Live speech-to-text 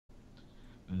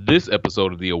This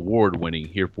episode of the award-winning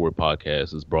Here For It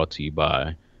podcast is brought to you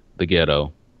by The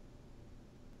Ghetto.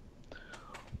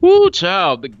 Woo,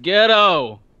 child, The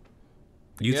Ghetto.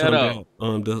 The You talking Ghetto.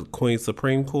 about the Queen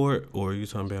Supreme Court, or you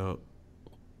talking about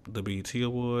the BET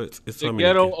Awards? It's The so many.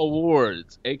 Ghetto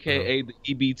Awards, Oh. aka the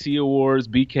EBT Awards,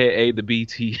 BKA the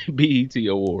BET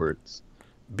Awards.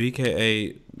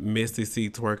 BKA Missy C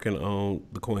twerking on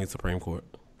the Queen Supreme Court.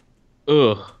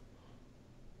 Ugh.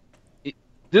 It-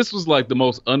 this was like the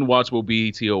most unwatchable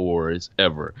BET Awards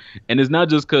ever. And it's not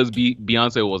just because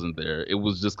Beyonce wasn't there. It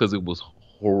was just because it was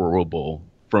horrible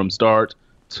from start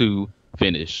to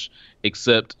finish,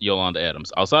 except Yolanda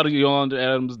Adams. Outside of Yolanda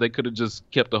Adams, they could have just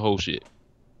kept the whole shit.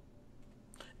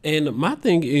 And my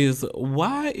thing is,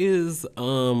 why is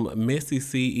Missy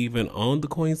C even on the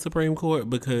Queen Supreme Court?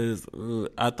 Because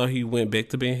I thought he went back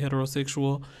to being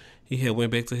heterosexual. He had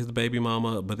went back to his baby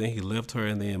mama, but then he left her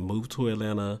and then moved to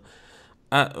Atlanta.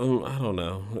 I don't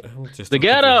know. I'm just The so confused.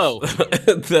 Ghetto.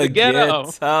 The The Ghetto.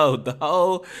 ghetto, the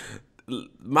whole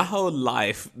my whole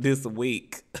life this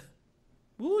week.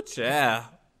 Woo, child.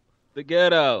 The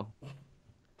Ghetto.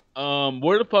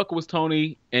 Where the fuck was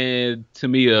Tony and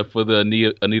Tamia for the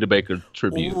Anita Baker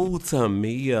tribute? Ooh,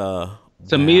 Tamia.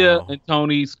 Tamia Wow. and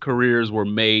Tony's careers were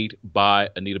made by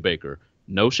Anita Baker.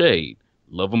 No shade.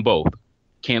 Love them both.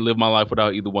 Can't live my life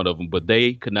without either one of them, but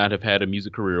they could not have had a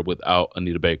music career without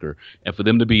Anita Baker. And for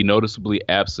them to be noticeably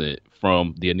absent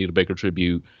from the Anita Baker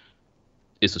tribute,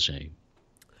 it's a shame.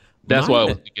 That's My why it na-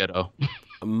 was the Ghetto.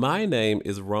 my name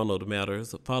is Ronald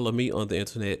Matters. Follow me on the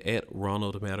internet at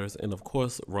Ronald Matters and of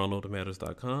course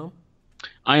ronaldmatters.com.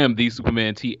 I am the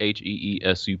Superman,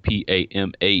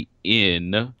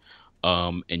 TheSupaman.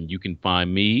 And you can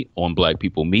find me on Black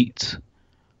People Meet.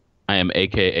 I am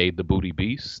AKA the Booty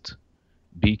Beast,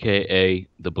 BKA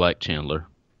the Black Chandler.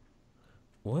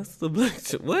 What's the black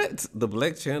what? The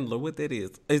Black Chandler, what that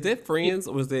is? Is that Y- Friends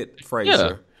or is that Yeah,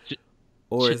 Frasier?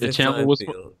 Or is that Chandler was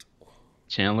from Seinfeld?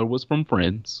 Chandler was from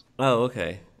Friends. Oh,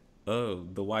 okay. Oh,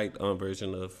 the white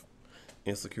version of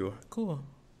Insecure. Cool.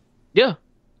 Yeah,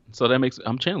 so that makes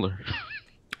I'm Chandler.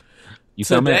 You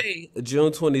sound mad. Today,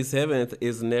 June 27th,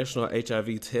 is National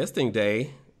HIV Testing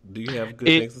Day. Do you have good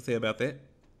It things to say about that?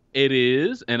 it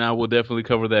is, and I will definitely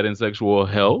cover that in sexual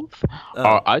health.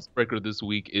 Our Oh, icebreaker this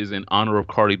week is in honor of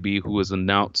Cardi B, who has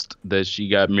announced that she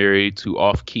got married to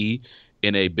Off Key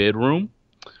in a bedroom.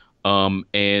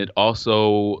 And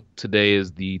also today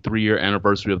is the 3-year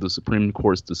anniversary of the Supreme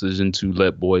Court's decision to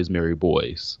let boys marry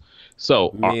boys.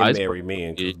 So our men icebreaker marry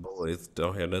men is because boys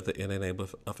don't have nothing in their name but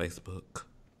a Facebook.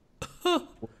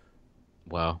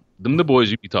 wow, them the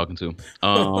boys you be talking to.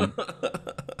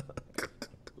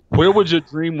 Where would your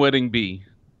dream wedding be?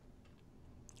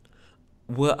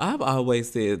 Well, I've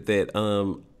always said that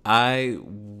I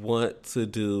want to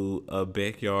do a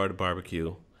backyard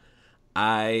barbecue.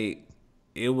 I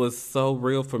It was so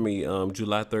real for me.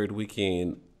 July 3rd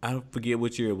weekend. I forget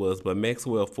which year it was, but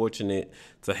Maxwell, fortunate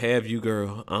to have you,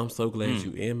 girl. I'm so glad Mm,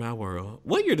 you in my world.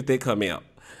 What year did that come out?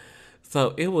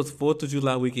 So it was 4th of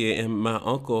July weekend, and my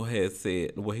uncle had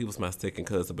said, well, he was my second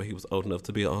cousin, but he was old enough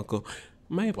to be an uncle.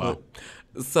 Main wow. point.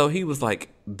 So he was like,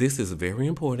 this is very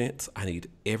important. I need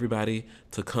everybody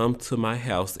to come to my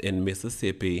house in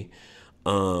Mississippi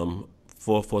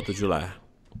for 4th of July.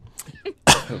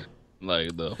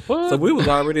 Like the So fuck? we was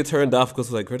already turned off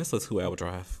because like, girl, that's a 2 hour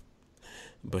drive.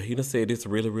 But he done said it's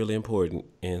really, really important.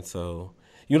 And so,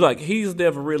 like, he's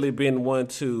never really been one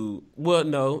to, well,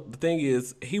 no, the thing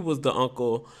is, he was the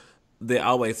uncle that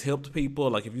always helped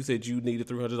people. Like, if you said you needed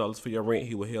 $300 for your rent,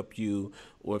 he would help you.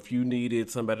 Or if you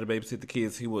needed somebody to babysit the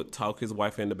kids, he would talk his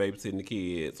wife into babysitting the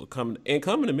kids. Or coming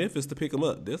to Memphis to pick them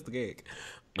up. That's the gag.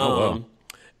 Oh wow. Um,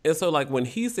 and so, like, when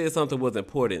he said something was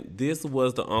important, this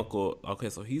was the uncle. Okay,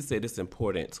 so he said it's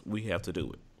important. We have to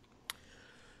do it.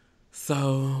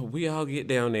 So we all get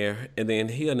down there, and then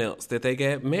he announced that they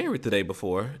got married the day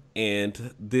before,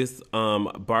 and this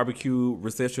barbecue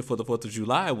reception for the 4th of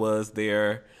July was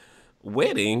their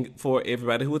wedding for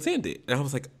everybody who attended. And I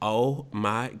was like, oh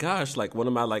my gosh, like one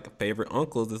of my like favorite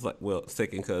uncles is like, well,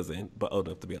 second cousin, but old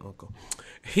enough to be an uncle.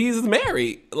 He's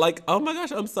married. Like, oh my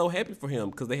gosh, I'm so happy for him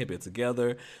because they had been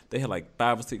together. They had like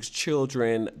 5 or 6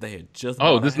 children. They had just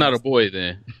Oh, bought a this is not a house. boy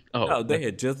then. Oh, No, they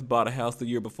had just bought a house the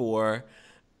year before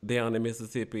down in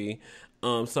Mississippi.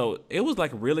 So it was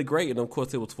like really great. And of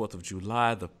course, it was 4th of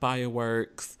July, the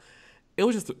fireworks. It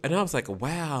was just, and I was like,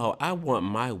 wow, I want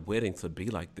my wedding to be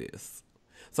like this.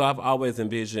 So I've always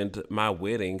envisioned my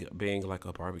wedding being like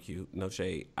a barbecue, no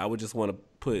shade. I would just want to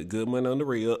put good money on the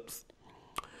ribs,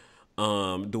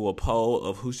 do a poll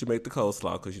of who should make the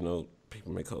coleslaw, because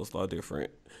people make coleslaw different.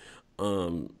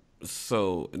 Um,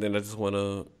 so then I just want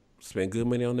to spend good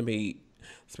money on the meat,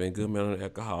 spend good money on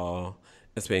alcohol,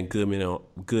 and spend good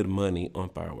money on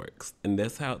fireworks. And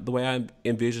that's how the way I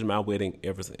envisioned my wedding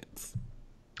ever since.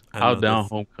 I know Out down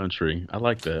this. home country. I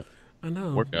like that. I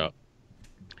know. Workout.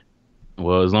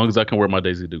 Well, as long as I can wear my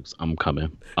Daisy Dukes, I'm coming.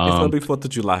 It's gonna be 4th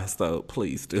of July, so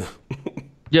please do.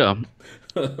 Yeah.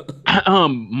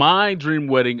 My dream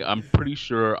wedding, I'm pretty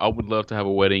sure I would love to have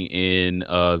a wedding in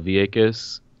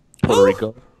Vieques, Puerto Who?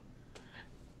 Rico.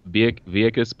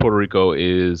 Vieques, Puerto Rico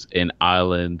is an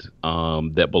island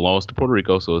that belongs to Puerto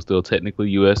Rico, so it's still technically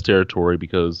U.S. territory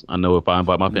because I know if I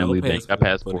invite my No family, they ain't got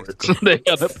passport, but it's passports. cool. They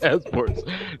got the passports.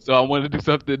 So I want to do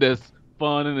something that's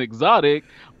fun and exotic,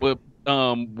 but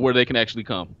where they can actually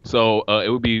come. So it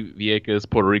would be Vieques,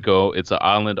 Puerto Rico. It's an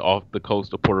island off the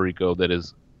coast of Puerto Rico that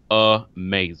is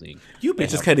amazing. You They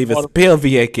bitches have can't even water. spell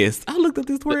Vieques. I looked at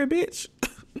this word, bitch.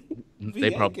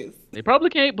 They probably Vieques. they probably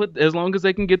can't, but as long as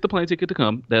they can get the plane ticket to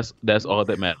come, that's all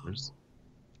that matters.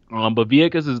 But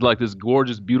Vieques is like this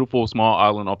gorgeous, beautiful small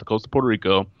island off the coast of Puerto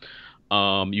Rico.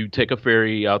 You take a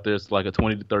ferry out there. It's like a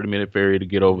 20 to 30 minute ferry to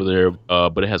get over there.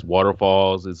 But it has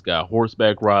waterfalls. It's got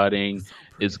horseback riding. So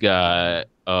It's pretty. got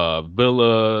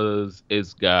villas.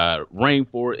 It's got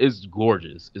rainforest. It's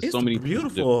gorgeous. It's so It's many things to do.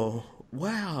 beautiful. Yeah.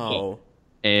 Wow.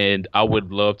 And I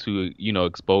would love to,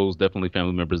 expose definitely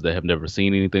family members that have never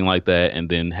seen anything like that, and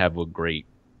then have a great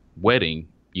wedding,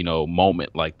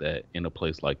 moment like that in a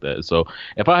place like that. So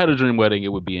if I had a dream wedding, it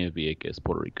would be in Vieques,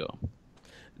 Puerto Rico.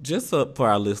 Just up for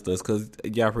our listeners, because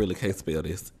y'all really can't spell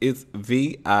this. It's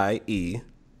Vieques.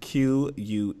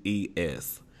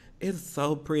 It's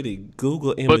so pretty.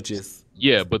 Google But images.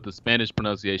 yeah, but the Spanish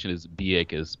pronunciation is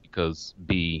Vieques because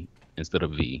B instead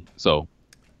of V. So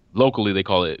locally they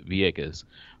call it Vieques.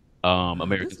 Wow, this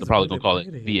Americans are is probably really gonna call it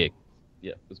pretty. Vieques.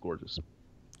 Yeah, it's gorgeous.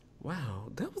 Wow,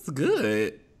 that was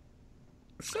good.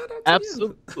 Shout out to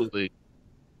you. Absolutely.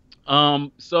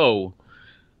 So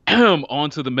on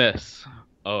to the mess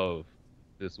of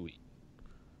this week.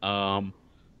 Um,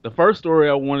 the first story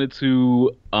I wanted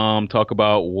to talk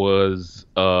about was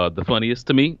the funniest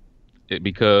to me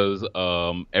because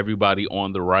everybody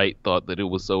on the right thought that it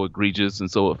was so egregious and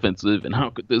so offensive, and how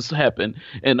could this happen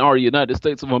in our United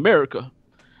States of America?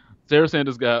 Sarah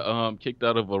Sanders got kicked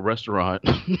out of a restaurant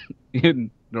in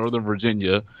Northern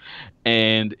Virginia,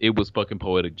 and it was fucking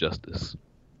poetic justice.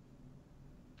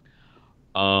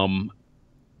 Um,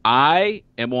 I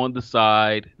am on the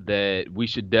side that we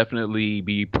should definitely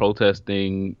be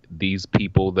protesting these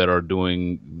people that are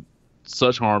doing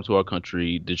such harm to our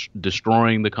country,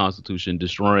 destroying the Constitution,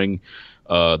 destroying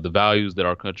the values that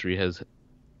our country has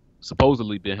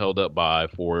supposedly been held up by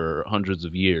for hundreds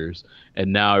of years.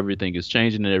 And now everything is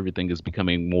changing and everything is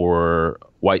becoming more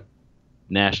white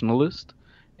nationalist.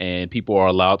 And people are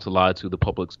allowed to lie to the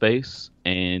public space.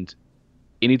 And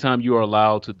anytime you are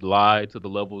allowed to lie to the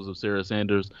levels of Sarah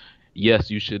Sanders, yes,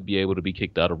 you should be able to be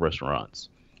kicked out of restaurants.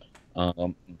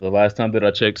 The last time that I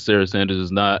checked, Sarah Sanders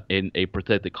is not in a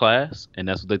protected class, and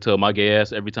that's what they tell my gay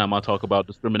ass every time I talk about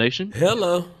discrimination.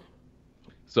 Hello.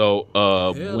 So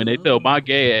when they tell Hello. my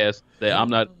gay ass that I'm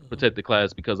not Hello. protected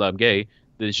class because I'm gay,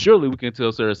 then surely we can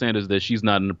tell Sarah Sanders that she's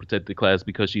not in a protected class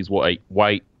because she's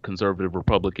white, conservative,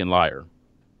 Republican liar.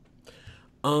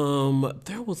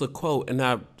 There was a quote, and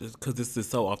because this is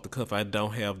so off the cuff, I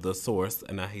don't have the source,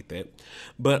 and I hate that.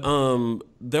 But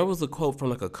there was a quote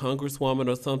from like a congresswoman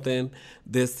or something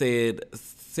that said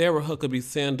Sarah Huckabee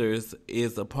Sanders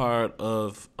is a part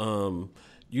of,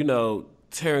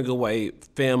 tearing away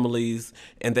families,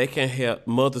 and they can't have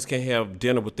mothers can't have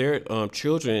dinner with their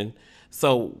children.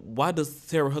 So why does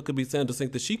Sarah Huckabee Sanders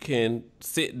think that she can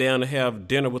sit down and have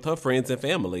dinner with her friends and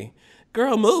family?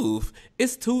 Girl, move.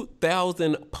 It's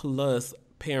 2,000 plus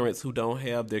parents who don't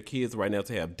have their kids right now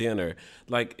to have dinner.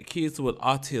 Like kids with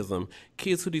autism,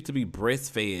 kids who need to be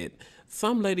breastfed.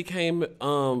 Some lady came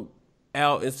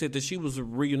out and said that she was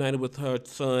reunited with her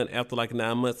son after like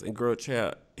 9 months, and girl,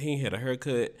 child, he ain't had a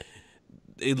haircut.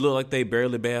 It looked like they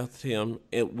barely bathed him.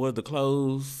 It was the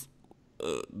clothes,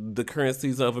 the current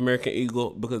season of American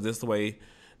Eagle, because that's the way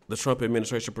the Trump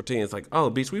administration pretends. Like,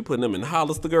 oh, bitch, we putting them in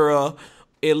Hollister, girl.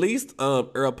 At least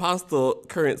Apostle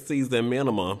current season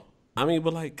minimum. I mean,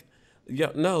 but like,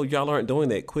 no, y'all aren't doing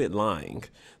that. Quit lying.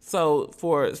 So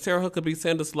for Sarah Huckabee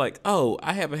Sanders, like, oh,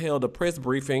 I haven't held a press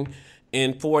briefing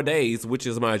in 4 days, which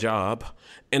is my job,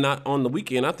 and on the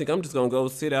weekend, I think I'm just gonna go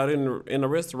sit out in a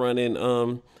restaurant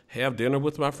and have dinner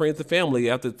with my friends and family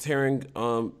after tearing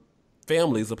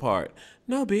families apart.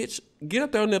 No, bitch. Get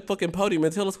up there on that fucking podium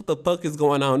and tell us what the fuck is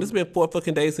going on. This has been 4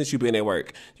 fucking days since you've been at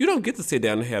work. You don't get to sit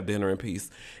down and have dinner in peace.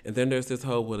 And then there's this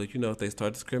whole, well, if they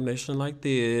start discrimination like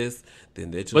this,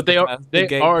 then they But just the they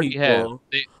gay already have. people.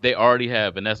 They already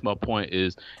have, and that's my point.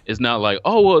 Is it's not like,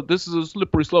 oh well, this is a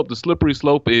slippery slope. The slippery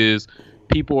slope is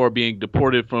people are being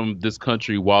deported from this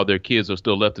country while their kids are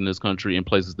still left in this country in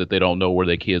places that they don't know where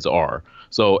their kids are.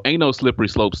 So ain't no slippery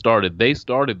slope started. They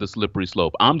started the slippery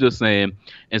slope. I'm just saying,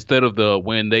 instead of the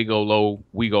when they go low,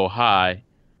 we go high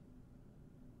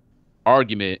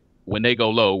argument, when they go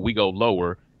low, we go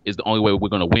lower is the only way we're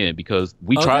gonna win because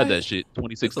we tried Okay. that shit It's a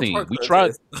 2016. twerk We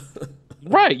tried. contest.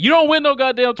 Right. You don't win no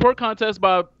goddamn twerk contest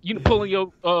by pulling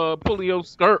your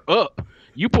skirt up.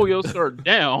 You pull your skirt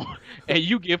down and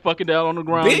you get fucking down on the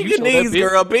ground. Bend You your show that knees, bitch.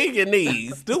 girl. Bend your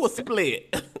knees. Do a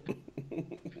split.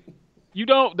 You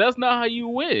don't. That's not how you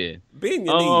win. Bend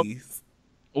your Um, knees.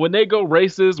 when they go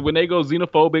racist, when they go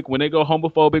xenophobic, when they go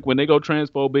homophobic, when they go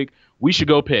transphobic, we should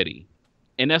go petty.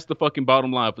 And that's the fucking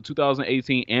bottom line for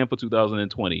 2018 and for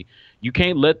 2020. You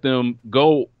can't let them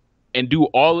go and do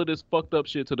all of this fucked up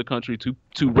shit to the country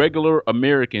to regular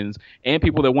Americans and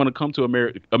people that want to come to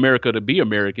America to be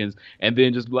Americans, and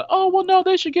then just be like, oh well, no,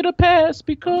 they should get a pass I'm not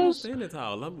because standing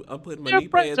tall. I'm putting my they're knee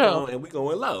pads fragile. on and we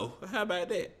going low. How about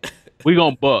that? We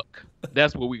gonna buck.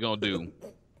 That's what we gonna do.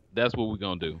 That's what we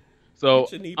gonna do. So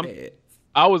Get your knee I'm pads.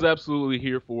 I was absolutely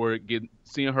here for it.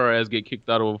 Seeing her ass get kicked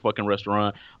out of a fucking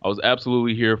restaurant. I was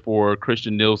absolutely here for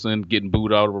Christian Nielsen getting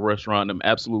booed out of a restaurant. I'm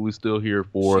absolutely still here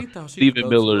for She thought she could Stephen go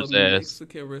to a Miller's ass.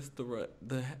 Mexican restaurant.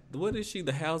 What is she?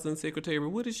 The housing secretary?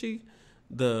 What is she?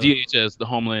 The DHS, the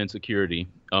Homeland Security.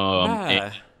 And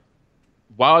bye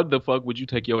why the fuck would you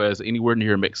take your ass anywhere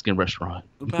near a Mexican restaurant?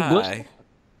 bless, bye.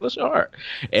 bless your heart.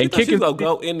 She And thought she was kicking gonna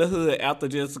go in the hood after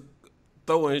just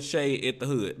throwing shade at the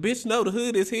hood. Bitch, no, the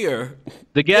hood is here.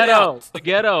 the Get ghetto,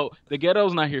 out. the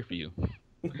ghetto's not here for you.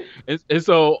 And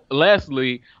so,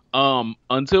 lastly,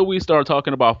 until we start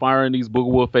talking about firing these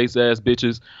boogaloo face ass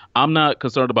bitches, I'm not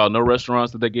concerned about no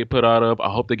restaurants that they get put out of. I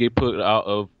hope they get put out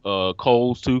of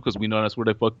Kohl's too, because we know that's where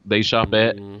they shop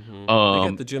at. They got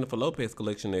Um, the Jennifer Lopez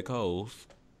collection at Kohl's.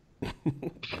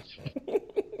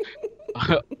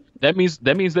 that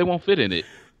means they won't fit in it.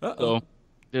 Uh oh. So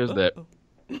there's that.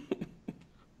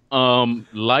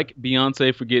 Like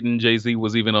Beyonce forgetting Jay-Z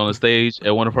was even on the stage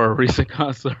at one of her recent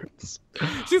concerts.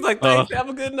 She's like, Uh, thanks, have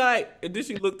a good night. And then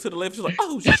she looked to the left. She's like,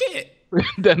 oh shit.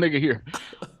 that nigga here.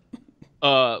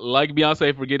 Like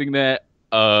Beyonce forgetting that,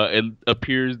 it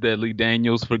appears that Lee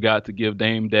Daniels forgot to give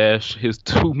Dame Dash his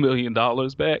 $2 million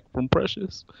back from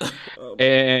Precious, Um,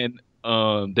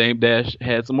 and Dame Dash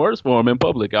had some words for him in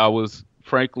public. I was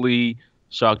frankly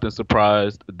shocked and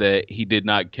surprised that he did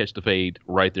not catch the fade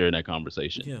right there in that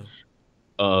conversation. yeah.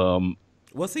 Um,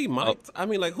 Was he mic'd? I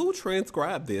mean, like, who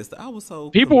transcribed this? I was so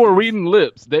People were confused. reading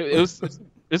lips.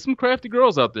 It's some crafty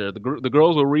girls out there. The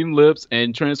girls were reading lips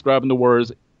and transcribing the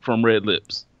words from red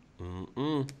lips.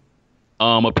 Mm-mm.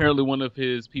 Apparently one of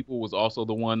his people was also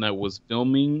the one that was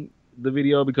filming the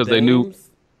video because they knew. Dames?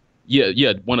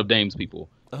 Yeah, one of Dame's people,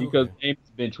 Oh, because okay. Dame's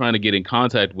been trying to get in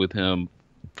contact with him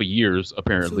for years.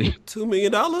 Apparently, $2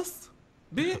 million,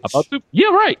 bitch. about to. Yeah,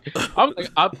 right.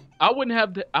 I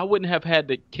wouldn't have had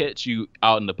to catch you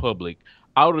out in the public.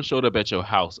 I would have showed up at your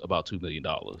house about $2 million.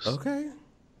 Okay.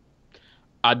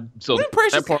 So When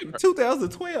Precious that part. came,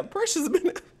 2012. Precious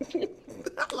been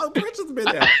how long Precious been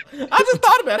out? I just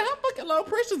thought about it. How fucking long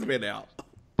Precious been out?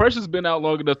 Precious been out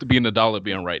long enough to be in the dollar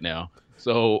bin right now.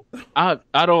 So I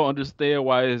don't understand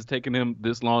why it's taking him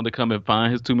this long to come and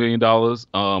find his $2 million.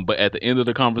 But at the end of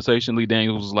the conversation, Lee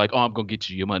Daniels was like, "Oh, I'm gonna get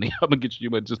you your money. I'm gonna get you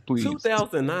your money. Just please."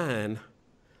 2009.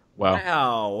 Wow,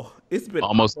 Wow. It's been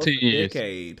almost almost 10 a years.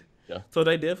 decade. Yeah. So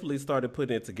they definitely started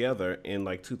putting it together in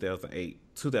like 2008,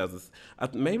 2000,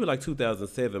 maybe like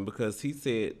 2007, because he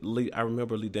said, I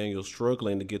remember Lee Daniels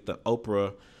struggling to get the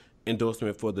Oprah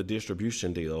endorsement for the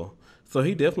distribution deal. So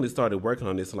he definitely started working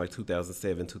on this in like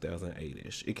 2007,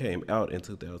 2008-ish. It came out in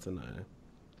 2009.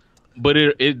 But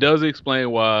it does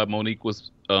explain why Monique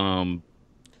was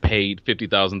paid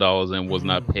 $50,000 and was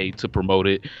not paid to promote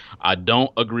it. I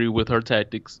don't agree with her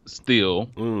tactics still,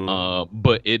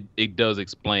 but it does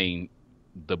explain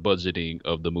the budgeting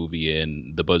of the movie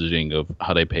and the budgeting of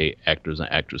how they pay actors and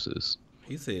actresses.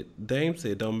 He said, Dame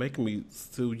said, don't make me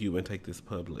sue you and take this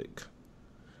public.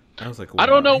 I was like, I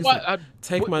don't wow. know He's why. like,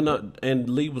 take my number. And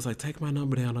Lee was like, take my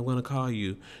number down. I'm going to call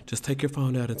you. Just take your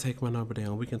phone out and take my number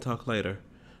down. We can talk later.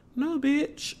 No,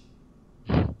 bitch.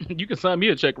 You can sign me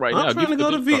a check right now. I'm trying to Give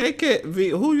go to me the- VAK.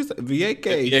 Who you say? VAK.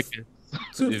 Yeah.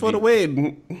 For the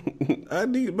wedding. I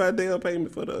need my damn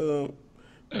payment for the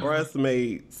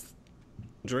bridesmaids.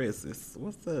 Dresses.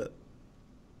 What's up?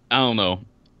 I don't know.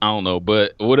 I don't know,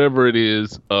 but whatever it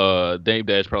is, Dame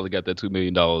Dash probably got that $2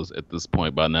 million at this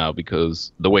point by now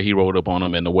because the way he rolled up on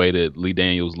him and the way that Lee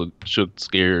Daniels looked shook,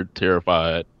 scared,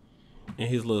 terrified. And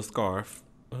his little scarf.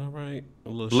 All right. A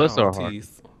little Bless shawl her heart.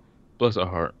 tease. Bless her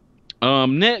heart.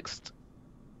 Next,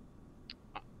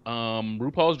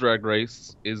 RuPaul's Drag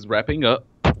Race is wrapping up.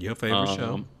 Your favorite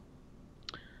show? Um,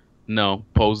 no,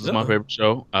 Pose is my Uh-uh. favorite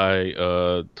show.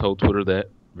 I told Twitter that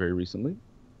very recently.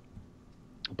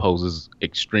 Pose is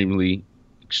extremely,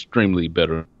 extremely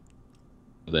better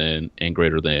than and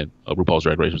greater than RuPaul's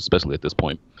Drag Race, especially at this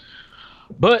point.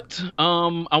 But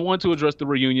I want to address the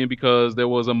reunion because there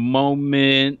was a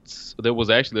moment, there was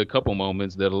actually a couple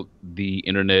moments that the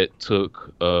internet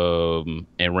took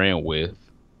and ran with.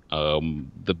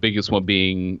 The biggest one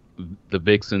being the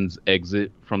Vixen's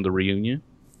exit from the reunion.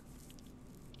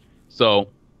 So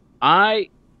I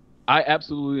I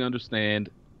absolutely understand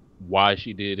why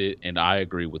she did it, and I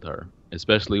agree with her.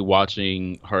 Especially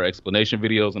watching her explanation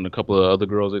videos and a couple of other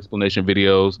girls' explanation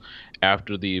videos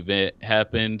after the event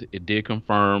happened, it did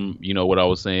confirm, what I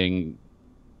was saying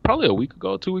probably a week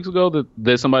ago, 2 weeks ago,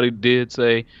 that somebody did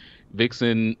say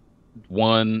Vixen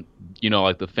won,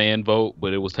 like the fan vote,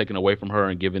 but it was taken away from her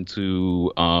and given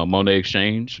to Monet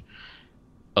Exchange.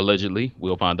 Allegedly,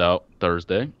 we'll find out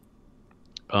Thursday.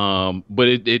 But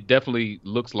it definitely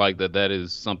looks like that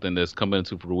is something that's coming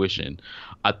into fruition.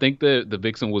 I think that the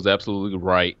Vixen was absolutely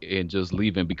right in just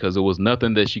leaving because there was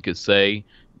nothing that she could say,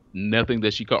 nothing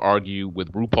that she could argue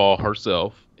with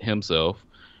RuPaul himself,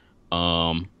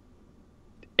 um,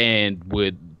 and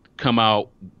would come out,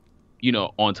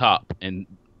 on top and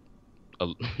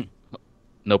uh,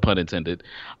 no pun intended,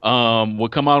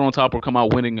 would come out on top or come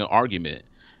out winning an argument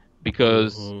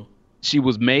because Mm-hmm. she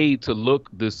was made to look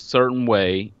this certain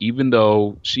way, even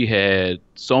though she had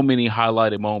so many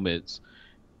highlighted moments.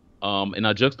 And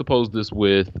I juxtaposed this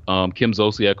with Kim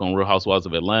Zolciak on Real Housewives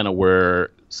of Atlanta, where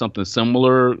something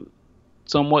similar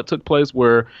somewhat took place,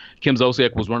 where Kim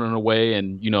Zolciak was running away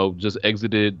and just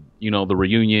exited the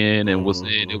reunion and was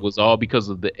saying Mm-hmm. it was all because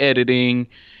of the editing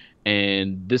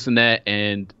and this and that,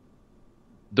 and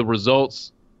the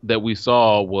results that we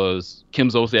saw was Kim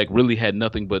Zolciak really had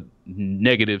nothing but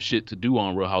negative shit to do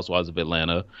on Real Housewives of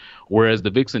Atlanta, whereas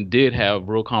the Vixen did have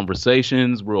real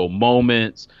conversations, real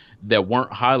moments that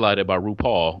weren't highlighted by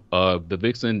RuPaul. The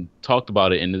Vixen talked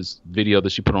about it in this video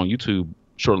that she put on YouTube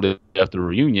shortly after the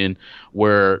reunion,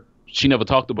 where she never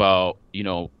talked about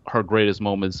her greatest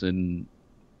moments and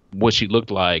what she looked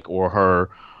like or her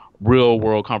real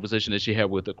world conversation that she had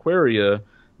with Aquaria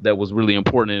that was really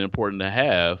important to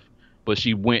have. But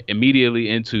she went immediately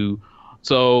into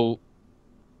so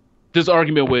this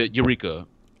argument with Eureka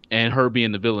and her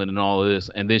being the villain and all of this,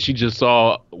 and then she just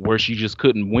saw where she just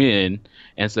couldn't win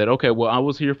and said, "Okay, well, I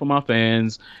was here for my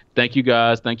fans. Thank you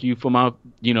guys. Thank you for my,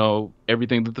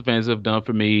 everything that the fans have done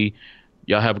for me.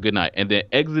 Y'all have a good night," and then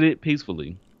exited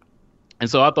peacefully. And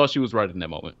so I thought she was right in that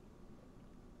moment.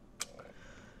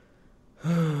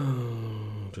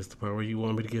 Just the part where you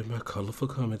want me to give my colorful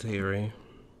commentary.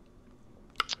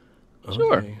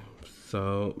 Sure, Okay.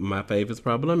 So my favorite's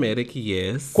problematic,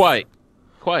 yes. quite,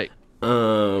 quite.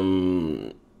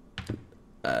 Um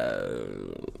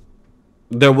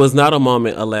there was not a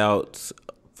moment allowed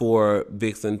for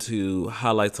Vixen to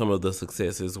highlight some of the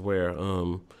successes where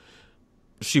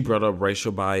she brought up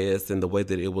racial bias and the way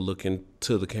that it would look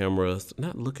into the cameras,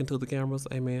 not look into the cameras,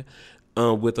 amen,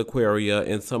 with Aquaria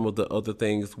and some of the other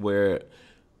things where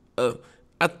uh,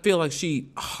 I feel like she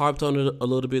harped on it a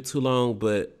little bit too long,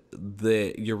 but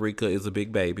that Eureka is a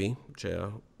big baby,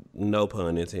 child. No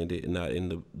pun intended, not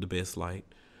in the best light.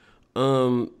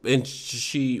 And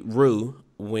Rue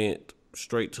went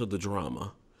straight to the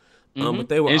drama. Hmm. But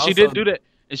they were And she also, didn't do that.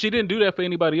 And she didn't do that for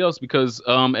anybody else because,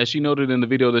 as she noted in the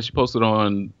video that she posted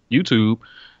on YouTube,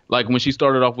 like when she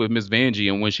started off with Miss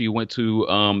Vanjie and when she went to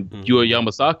Yua mm-hmm.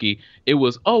 Yamasaki, it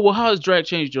was, oh well, how has drag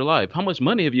changed your life? How much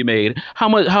money have you made?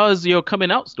 How is your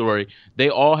coming out story? They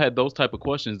all had those type of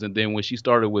questions, and then when she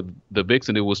started with the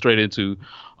Vixen, it was straight into,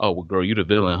 oh well, girl, you the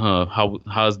villain, huh?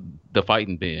 How's the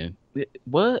fighting been?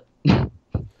 What? I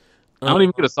don't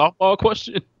even get a softball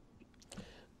question.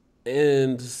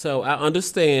 And so I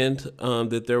understand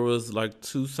that there was like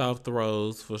two soft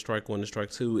throws for strike one and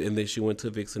strike two, and then she went to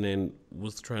Vixen and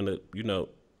was trying to,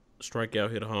 strike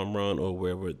out, hit a home run, or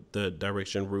wherever the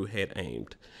direction Rue had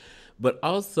aimed. But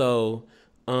also,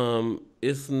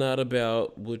 it's not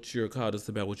about what you're called; it's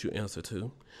about what you answer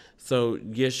to. So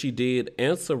yes, she did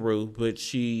answer Rue, but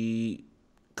she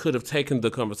could have taken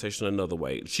the conversation another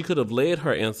way. She could have led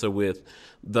her answer with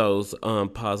those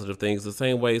positive things, the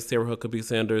same way Sarah Huckabee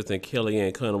Sanders and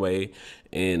Kellyanne Conway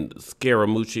and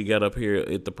Scaramucci got up here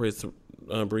at the press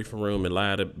briefing room and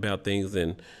lied about things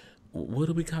and what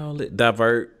do we call it?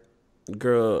 Divert,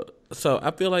 girl. So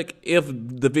I feel like if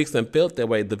the vixen felt that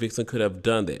way, the vixen could have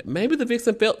done that. Maybe the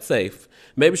vixen felt safe.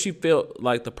 Maybe she felt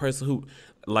like the person who,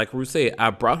 like Ruth said, I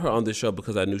brought her on this show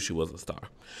because I knew she was a star.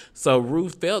 So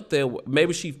Ruth felt that.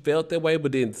 Maybe she felt that way,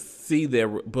 but didn't see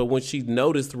that. But when she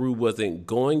noticed Ruth wasn't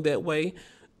going that way,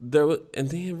 and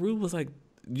then Ruth was like,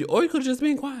 or you could have just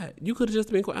been quiet. You could have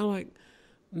just been quiet. I'm like,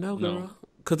 no, No. girl.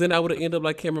 Because then I would have ended up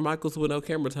like Cameron Michaels with no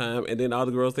camera time, and then all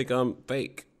the girls think I'm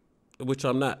fake, which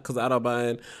I'm not, because I don't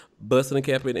mind busting and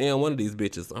capping and one of these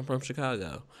bitches. I'm from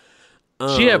Chicago.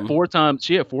 She had Um, four times.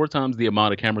 She had four times the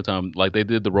amount of camera time. Like they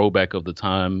did the rollback of the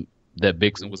time that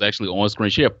Vixen was actually on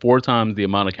screen. She had four times the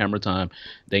amount of camera time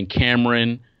than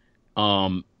Cameron,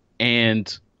 um,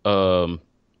 and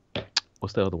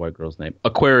what's the other white girl's name?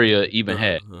 Aquaria even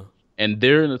had, uh, and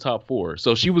they're in the top four.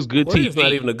 So she was good Corey's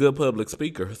not TV. even a good public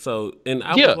speaker. So, and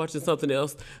I was Yeah, watching something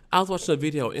else. I was watching a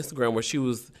video on Instagram where she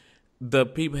was, the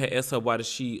people had asked her why does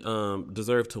she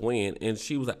deserve to win, and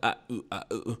she was like,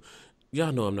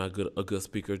 y'all know I'm not a good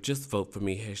speaker. Just vote for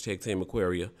me. Hashtag Team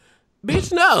Aquaria.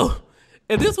 Bitch, no.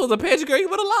 If this was a pageant, girl, you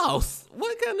would have lost.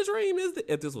 What kind of dream is this?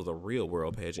 If this was a real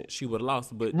world pageant, she would have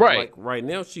lost. But right. like right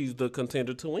now, she's the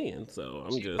contender to win. So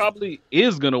I'm She just, probably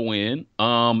is gonna win.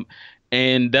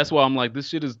 And that's why I'm like, this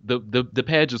shit is the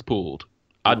pad is pulled.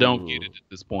 I don't get it mm, at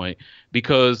this point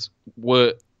because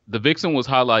what the Vixen was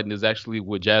highlighting is actually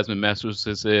what Jasmine Masters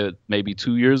has said maybe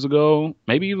 2 years ago,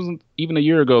 maybe even a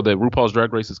year ago that RuPaul's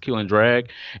Drag Race is killing drag,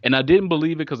 and I didn't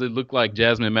believe it because it looked like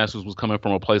Jasmine Masters was coming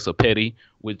from a place of petty,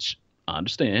 which I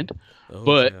understand, oh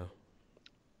but child.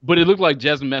 it looked like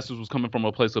Jasmine Masters was coming from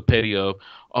a place of petty of,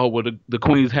 oh, well, the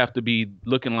queens have to be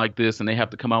looking like this and they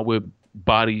have to come out with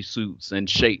body suits and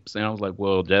shapes. And I was like,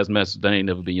 well, Jasmine Masters, that ain't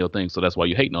never been your thing, so that's why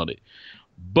you're hating on it.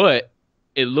 But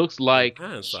it looks In like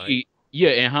hindsight, yeah,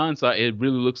 in hindsight, it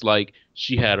really looks like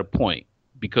she had a point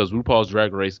because RuPaul's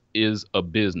Drag Race is a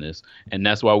business. And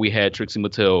that's why we had Trixie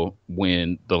Mattel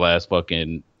win the last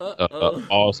fucking oh,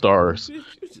 All Stars,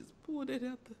 bitch, you just pulled that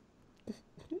out the.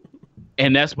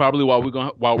 and that's probably why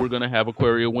we're gonna have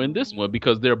Aquaria win this one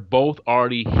because they're both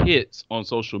already hits on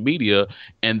social media,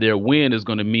 and their win is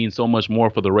going to mean so much more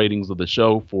for the ratings of the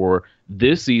show for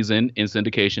this season in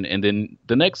syndication and then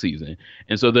the next season.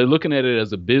 And so they're looking at it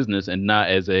as a business and not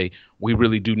as a we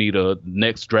really do need a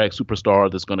next drag superstar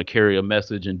that's going to carry a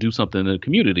message and do something in the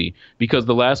community because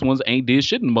the last ones ain't did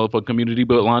shit in the motherfucking community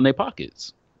but line their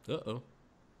pockets. Uh oh.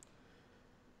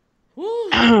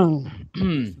 Whew.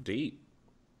 It's deep.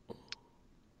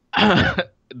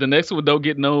 The next one don't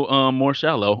get no more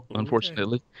shallow, Okay.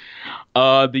 unfortunately.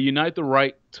 The Unite the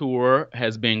Right tour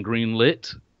has been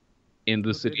greenlit in the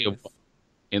What that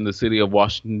city of is?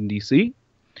 Washington D.C.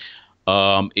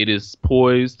 It is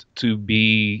poised to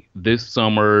be this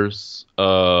summer's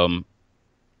what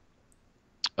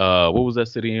was that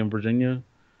city in Virginia?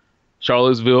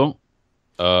 Charlottesville.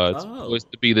 It's Oh.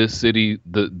 poised to be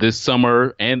this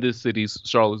summer and this city's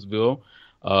Charlottesville.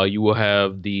 You will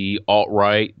have the alt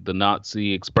right, the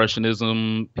Nazi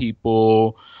expressionism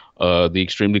people, the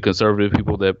extremely conservative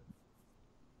people that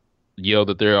yell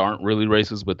that they aren't really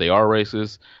racist, but they are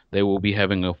racist. They will be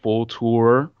having a full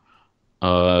tour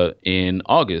in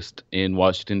August in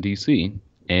Washington D.C.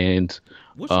 and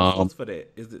What's your um, source for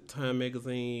that? Is it Time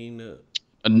Magazine,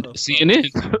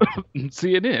 CNN, HuffPost?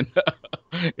 CNN.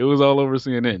 It was all over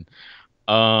CNN.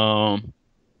 Um,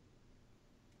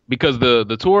 because the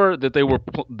tour that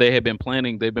they had been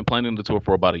planning, they've been planning the tour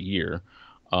for about a year.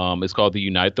 It's called the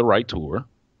Unite the Right Tour,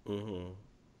 Mm-hmm.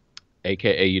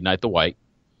 aka Unite the White.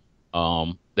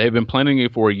 They've been planning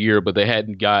it for a year, but they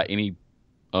hadn't got any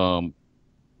um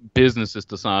businesses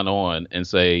to sign on and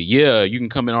say, yeah, you can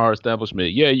come in our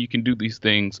establishment. Yeah, you can do these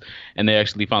things. And they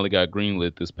actually finally got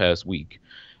greenlit this past week.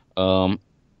 Um,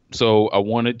 so I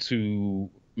wanted to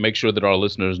make sure that our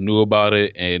listeners knew about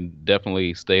it and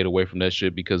definitely stayed away from that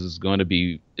shit because it's going to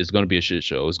be a shit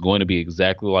show. It's going to be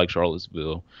exactly like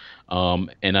Charlottesville.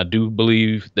 And I do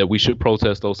believe that we should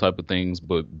protest those type of things,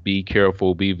 but be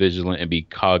careful, be vigilant, and be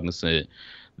cognizant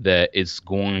that it's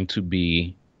going to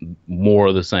be more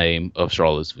of the same of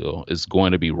Charlottesville. It's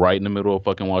going to be right in the middle of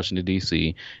fucking Washington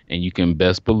D.C. and you can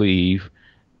best believe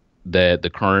that the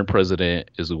current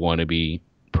president is going to be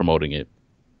promoting it.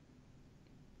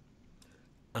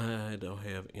 I don't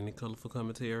have any colorful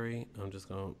commentary. I'm just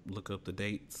gonna look up the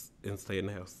dates and stay in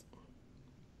the house.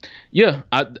 Yeah,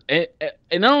 and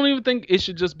I don't even think it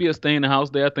should just be a stay in the house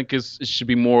day. I think it should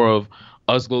be more of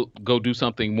Us go do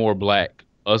something more black.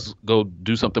 Us go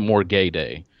do something more gay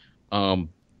day.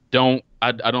 Don't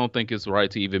I don't think it's right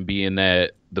to even be in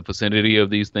that the vicinity of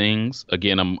these things.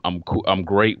 Again, I'm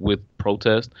great with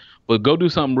protest, but go do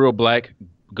something real black.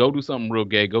 Go do something real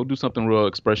gay. Go do something real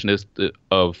expressionist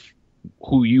of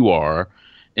who you are,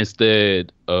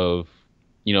 instead of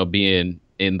being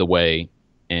in the way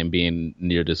and being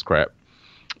near this crap.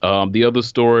 The other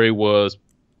story was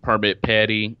Permit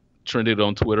Patty trended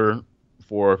on Twitter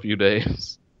for a few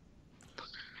days.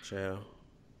 Child.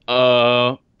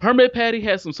 Permit Patty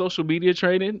had some social media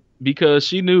training because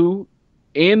she knew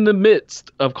in the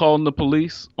midst of calling the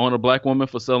police on a black woman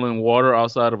for selling water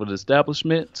outside of an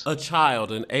establishment. A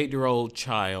child, an 8-year-old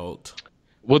child.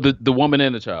 Well, the woman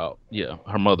and the child, yeah,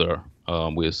 her mother,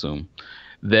 we assume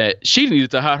that she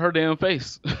needed to hide her damn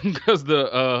face because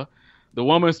the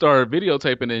woman started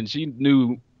videotaping and she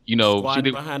knew, she Squatting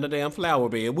didn't. behind the damn flower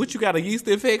bed. What you got, a yeast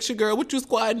infection, girl? What you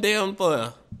squatting down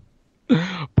for?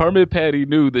 Permit Patty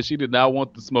knew that she did not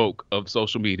want the smoke of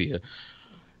social media. I'm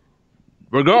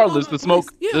calling Regardless, the police.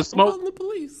 Yeah, the I'm smoke, calling the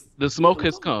police. the Yeah, smoke I'm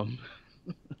has calling.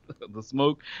 come. The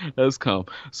smoke has come.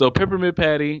 So Peppermint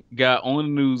Patty got on the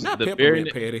news Not the very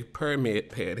peppermint patty, permit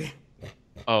patty.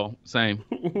 oh, same.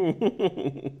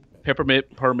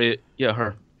 Peppermint permit, yeah,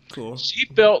 her. Cool. She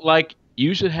felt like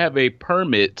you should have a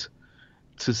permit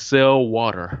to sell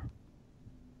water.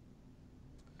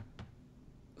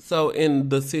 So in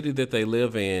the city that they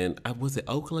live in, was it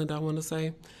Oakland? I want to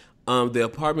say, the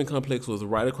apartment complex was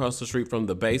right across the street from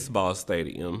the baseball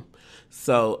stadium.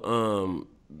 So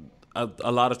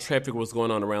a lot of traffic was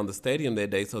going on around the stadium that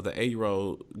day. So the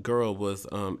 8-year-old girl was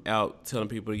out telling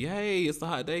people, "Yay, it's a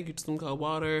hot day. Get you some cold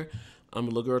water." I'm a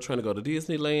little girl trying to go to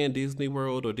Disneyland, Disney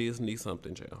World, or Disney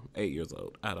something. Child, 8 years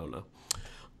old. I don't know.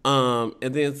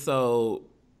 And then so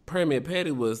Permit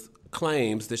Patty was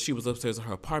claims that she was upstairs in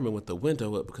her apartment with the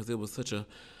window up because it was such a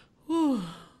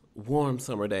warm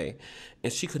summer day,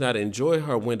 and she could not enjoy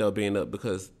her window being up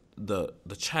because the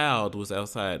child was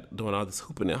outside doing all this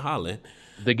hooping and hollering.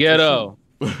 The So she ghetto.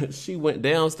 she went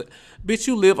downstairs. Bitch,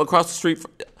 you live across the street,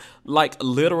 like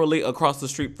literally across the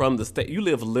street from the state. You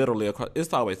live literally across.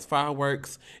 It's always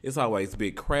fireworks. It's always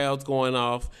big crowds going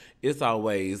off. It's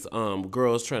always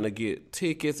girls trying to get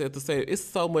tickets at the stadium. It's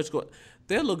so much going.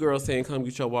 That little girl saying, "Come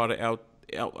get your water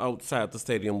outside the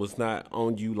stadium," was not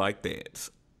on you like that.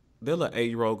 That little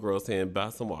 8-year-old girl saying, "Buy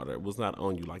some water," was not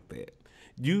on you like that.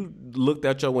 You looked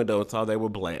out your window and saw they were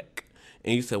black,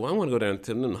 and you said, "Well, I want to go down and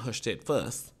tell them to hush that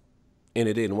fuss," and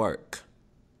it didn't work.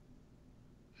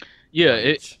 Yeah,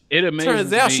 Bitch. it Turns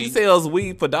amazes out she me. sells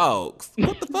weed for dogs.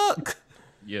 What the fuck?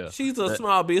 Yeah. She's a That,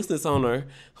 small business owner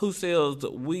who sells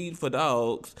weed for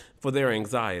dogs for their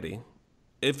anxiety.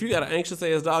 If you got an anxious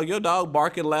ass dog, your dog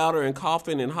barking louder and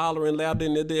coughing and hollering louder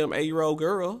than the damn 8-year-old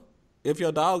girl. If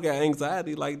your dog got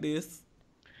anxiety like this,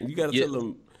 you got to yeah, tell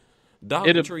them it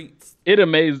doggy treats. it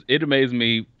amazed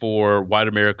me for white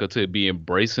America to be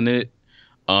embracing it,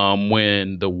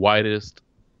 when the whitest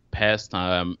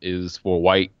pastime is for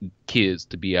white kids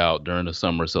to be out during the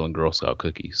summer selling Girl Scout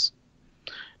cookies.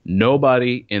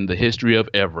 Nobody in the history of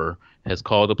ever has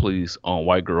called the police on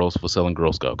white girls for selling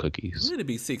Girl Scout cookies. Let it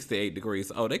be 68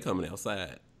 degrees. Oh, they coming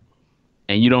outside.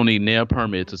 And you don't need nail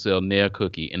permit to sell nail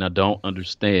cookie. And I don't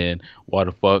understand why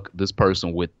the fuck this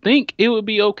person would think it would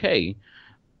be okay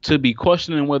to be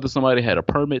questioning whether somebody had a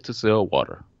permit to sell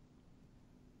water.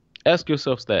 Ask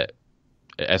yourselves that.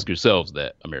 Ask yourselves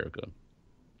that, America.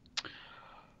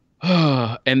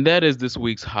 And that is this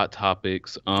week's hot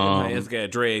topics. And her ass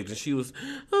got dragged, and she was,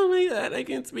 "Oh my god, I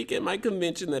can't speak at my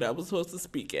convention that I was supposed to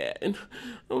speak at." And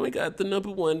oh my god, the number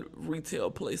one retail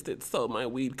place that sold my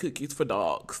weed cookies for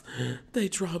dogs, they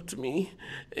dropped me,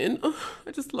 and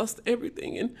I just lost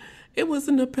everything. And it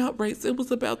wasn't about race; it was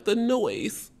about the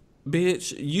noise.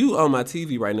 Bitch, you on my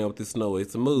TV right now with this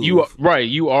noise. You are Move. right.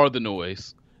 You are the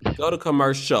noise. Go to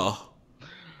commercial.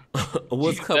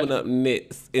 What's That- coming up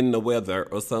next in the weather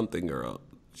or something, girl?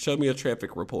 Show me a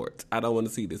traffic report. I don't want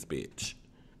to see this bitch.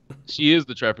 she is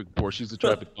the traffic report. She's the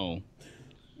traffic cone.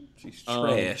 She's Um,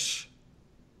 trash.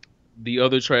 the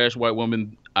other trash white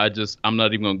woman, I'm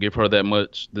not even gonna give her that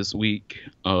much this week.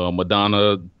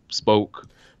 Madonna spoke.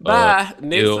 Bye.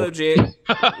 Next Ill. subject.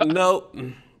 Nope.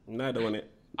 Not doing it.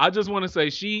 I just want to say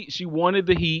she wanted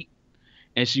the heat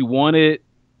and she wanted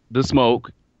the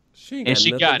smoke She ain't and got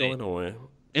she nothing got it going on.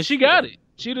 and she got it.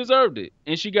 She deserved it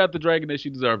and she got the dragon that she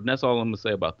deserved. And that's all I'm gonna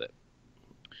say about that.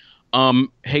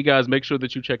 Hey guys, make sure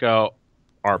that you check out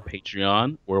our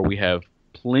Patreon where we have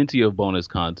plenty of bonus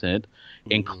content,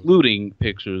 including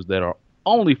pictures that are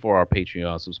only for our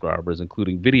Patreon subscribers,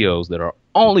 including videos that are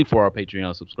only for our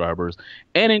Patreon subscribers,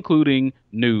 and including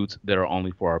nudes that are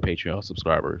only for our Patreon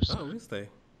subscribers. Oh, we stay.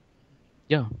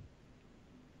 Yeah,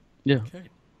 yeah. Okay.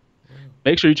 Wow.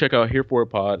 Make sure you check out Here For It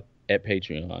Pod at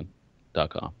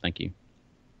patreon.com. Thank you.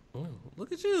 Oh,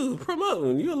 look at you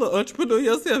promoting. You a little entrepreneur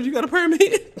yourself. You got a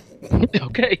permit.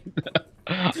 Okay.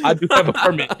 I do have a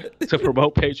permit to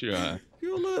promote Patreon.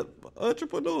 You a little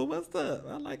entrepreneur. What's up?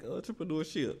 I like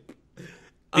entrepreneurship.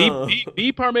 Be, Um, be,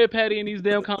 be permit Patty in these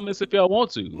damn comments if y'all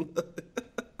want to.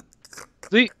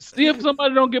 See if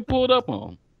somebody don't get pulled up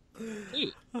on.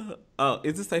 See it. oh,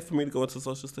 is it safe for me to go into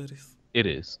social studies? It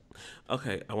is.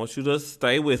 Okay, I want you to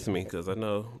stay with me because I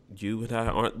know you and I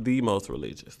aren't the most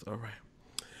religious. All right.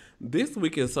 This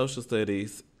week in social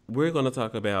studies, we're going to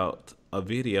talk about a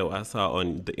video I saw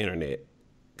on the internet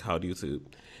called YouTube.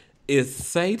 Is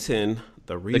Satan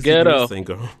the The Reason You're ghetto.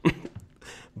 Single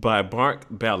by Mark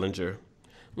Ballinger.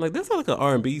 Like, that's not like an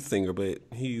R&B singer, but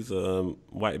he's a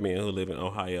white man who live in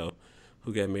Ohio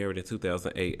who got married in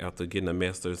 2008 after getting a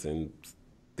master's in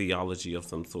theology of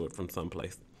some sort from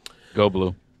someplace. Go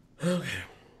blue.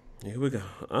 Here we go.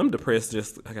 I'm depressed.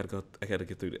 Just I gotta go. I gotta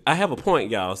get through this. I have a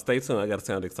point, y'all. Stay tuned. I gotta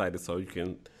sound excited so you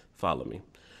can follow me.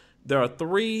 There are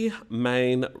three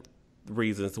main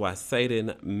reasons why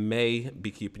Satan may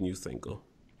be keeping you single.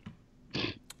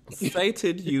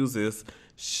 Satan uses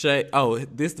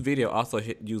this video also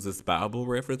uses Bible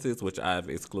references, which I've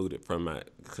excluded from my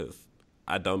because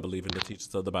I don't believe in the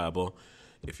teachings of the Bible.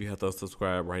 If you have to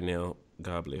subscribe right now,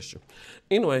 God bless you.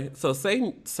 Anyway, so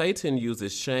Satan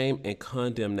uses shame and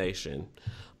condemnation.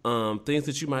 Things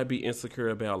that you might be insecure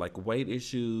about, like weight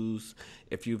issues,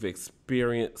 if you've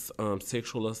experienced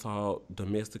sexual assault,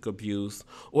 domestic abuse,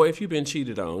 or if you've been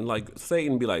cheated on. Like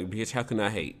Satan be like, bitch, how can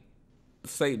I hate?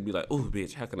 Satan be like, oh,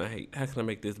 bitch, how can I hate? How can I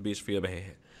make this bitch feel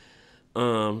bad?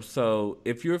 So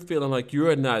if you're feeling like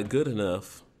you're not good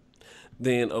enough,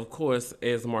 then of course,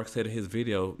 as Mark said in his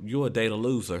video, you'll date a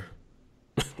loser.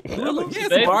 You a loser, Yes,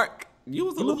 baby. Mark. You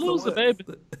was a You a loser loser, once. baby.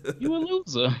 You a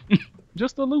loser.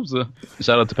 Just a loser.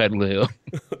 Shout out to Patty LaHill.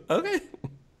 Okay.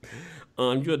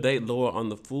 You'll date lower on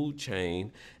the food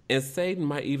chain, and Satan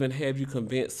might even have you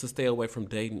convinced to stay away from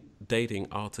dating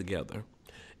altogether.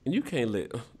 And you can't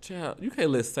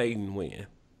let Satan win.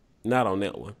 Not on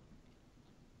that one.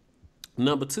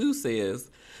 Number two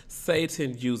says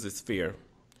Satan uses fear.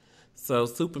 So,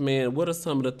 Superman, what are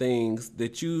some of the things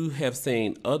that you have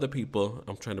seen other people?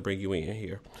 I'm trying to bring you in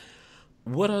here.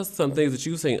 What are some things that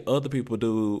you've seen other people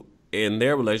do in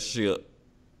their relationship,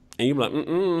 and you're like,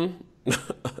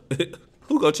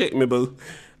 who go check me, boo?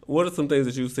 What are some things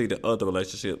that you see that other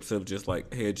relationships have just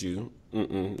like had you,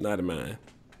 not in mine?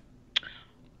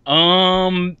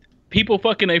 People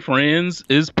fucking their friends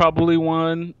is probably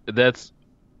one that's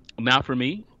not for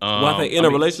me. Why they in I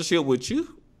a mean, relationship with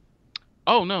you?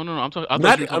 oh no. I thought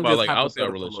Not, you were talking I'm about just like outside hypothetical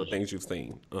of relationship. things you've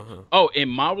seen. Oh, in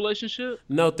my relationship?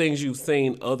 No things you've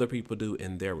seen other people do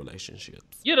in their relationships.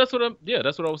 Yeah, that's what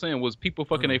I was saying was people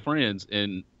fucking their friends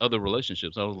in other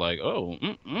relationships. I was like, oh,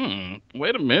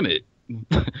 wait a minute.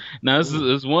 Now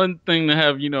it's one thing to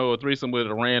have a threesome with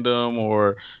a random,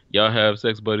 or y'all have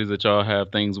sex buddies that y'all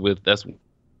have things with. That's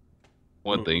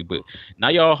one thing, but now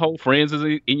y'all whole friends is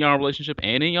in y'all relationship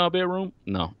and in y'all bedroom.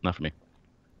 No, not for me.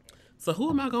 So who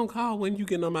am I gonna call when you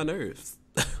getting on my nerves?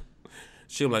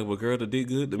 She like, well, girl, that did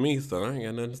good to me, so I ain't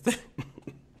got nothing to say.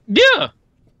 Yeah,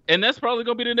 and that's probably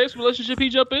gonna be the next relationship he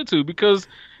jump into because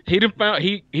he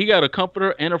got a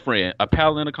comforter and a friend, a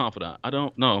pal and a confidant. I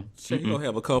don't know. Shit, he gonna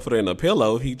have a comforter and a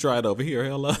pillow. He tried over here.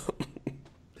 Hello.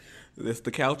 This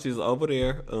the couch is over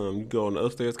there. You go on the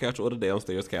upstairs couch or the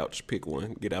downstairs couch. Pick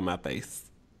one. Get out of my face.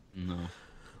 No.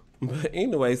 But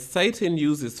anyway, Satan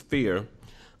uses fear.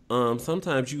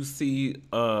 Sometimes you see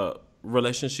a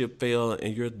relationship fail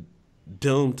and you're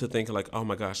doomed to think like, oh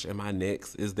my gosh, am I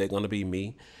next? Is that going to be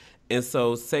me? And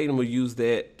so Satan will use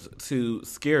that to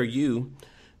scare you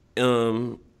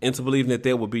into believing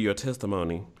that will be your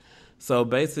testimony. So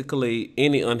basically,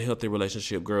 any unhealthy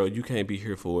relationship, girl, you can't be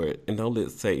here for it. And don't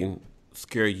let Satan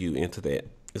scare you into that.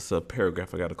 It's a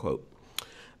paragraph I got to quote.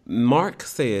 Mark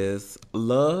says,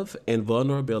 love and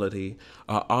vulnerability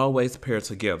are always paired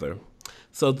together.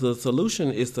 So the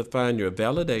solution is to find your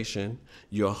validation,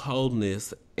 your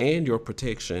wholeness, and your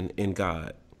protection in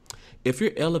God. If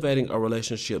you're elevating a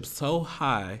relationship so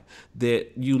high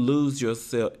that you lose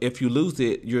yourself, if you lose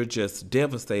it, you're just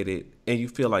devastated and you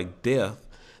feel like death,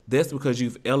 that's because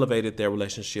you've elevated that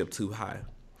relationship too high.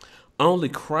 Only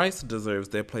Christ deserves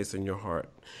that place in your heart.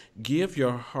 Give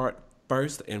your heart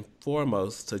first and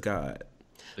foremost to God.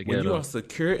 When you are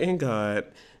secure in God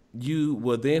You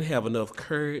will then have enough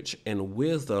courage and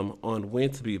wisdom on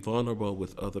when to be vulnerable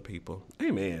with other people.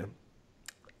 Amen.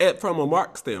 From a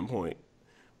Mark standpoint,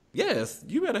 yes,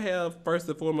 you better have first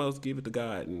and foremost give it to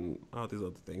God and all these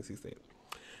other things he said.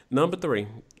 Number three,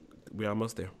 we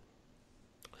almost there.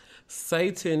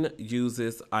 Satan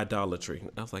uses idolatry.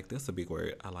 I was like, that's a big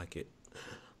word. I like it.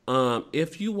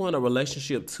 If you want a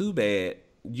relationship too bad,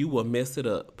 you will mess it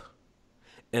up.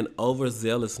 And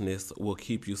overzealousness will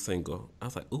keep you single. I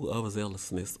was like, ooh,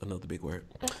 overzealousness, another big word.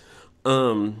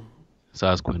 Um,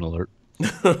 Size queen alert.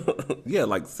 yeah,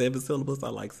 like 7 syllables. I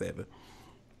like seven.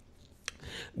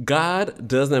 God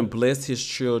doesn't bless his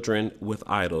children with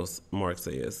idols, Mark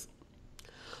says.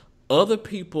 Other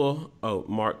people, oh,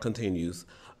 Mark continues,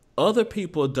 other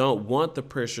people don't want the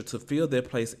pressure to feel their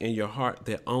place in your heart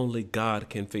that only God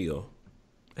can feel.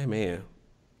 Amen.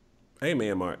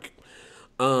 Amen, Mark.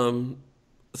 Um,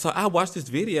 so I watched this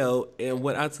video, and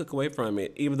what I took away from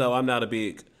it, even though I'm not a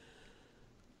big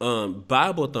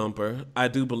Bible thumper, I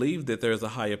do believe that there's a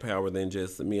higher power than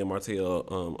just me and Martell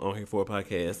on here for a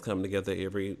podcast coming together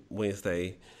every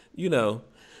Wednesday, you know.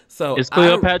 So It's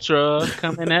Cleopatra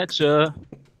coming at ya.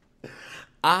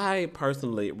 I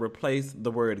personally replace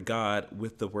the word God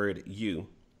with the word you.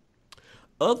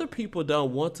 Other people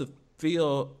don't want the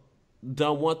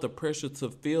pressure to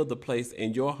feel the place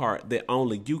in your heart that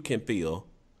only you can feel.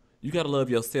 You gotta love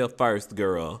yourself first,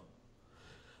 girl.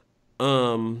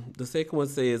 The second one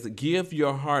says, give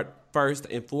your heart first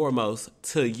and foremost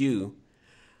to you.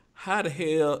 How the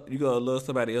hell you gonna love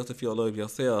somebody else if you don't love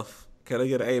yourself? Can I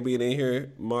get an amen in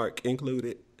here? Mark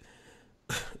included.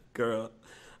 Girl.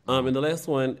 And the last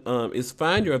one is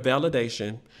find your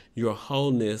validation, your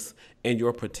wholeness, and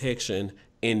your protection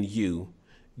in you.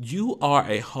 You are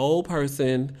a whole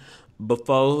person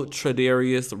before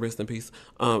Tradarius, rest in peace.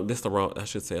 That's the wrong, I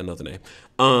should say another name.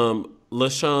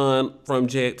 LaShawn from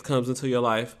Jack comes into your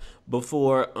life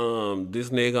before this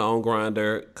nigga on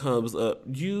Grinder comes up.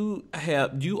 You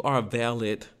are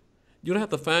valid. You don't have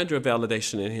to find your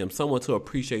validation in him, someone to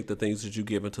appreciate the things that you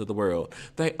give into the world.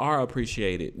 They are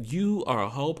appreciated. You are a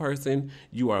whole person.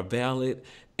 You are valid.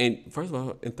 And first of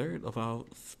all, and third of all,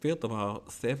 fifth of all,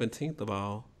 17th of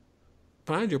all,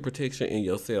 find your protection in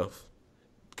yourself.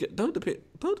 Don't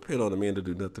depend on a man to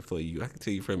do nothing for you. I can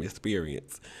tell you from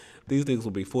experience. These niggas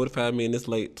will be 45 minutes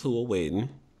late to a wedding.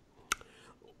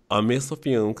 Or miss a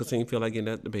fume because he didn't feel like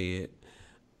getting out the bed.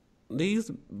 These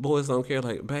boys don't care.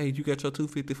 Like, babe, you got your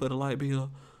 250 for the light bill.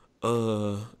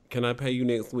 Can I pay you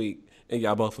next week? And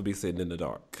y'all both will be sitting in the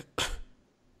dark.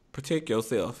 Protect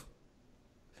yourself.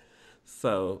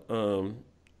 So,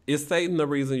 is Satan the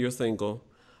reason you're single?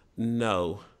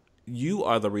 No. You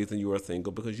are the reason you are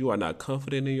single because you are not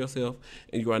confident in yourself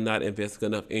and you are not investing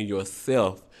enough in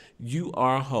yourself. You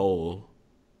are whole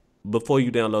before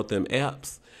you download them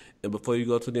apps and before you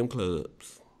go to them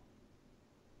clubs.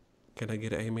 Can I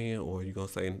get an amen, or are you gonna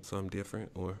say something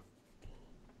different? Or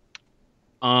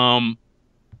Um,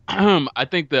 I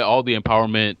think that all the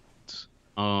empowerment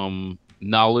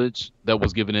knowledge that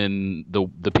was given in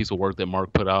the piece of work that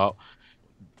Mark put out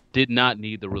did not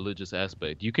need the religious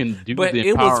aspect. You can do but the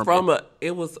it was empowerment. from a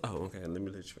it was oh okay. Let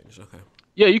me let you finish. Okay.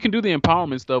 Yeah, you can do the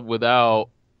empowerment stuff without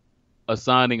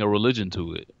assigning a religion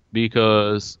to it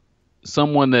because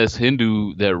someone that's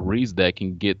Hindu that reads that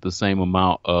can get the same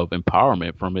amount of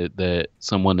empowerment from it that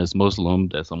someone that's Muslim,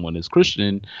 that someone that's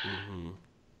Christian Mm-hmm.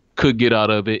 could get out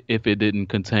of it if it didn't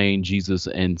contain Jesus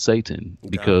and Satan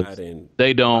God because and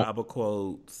they don't Bible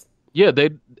quotes. yeah, they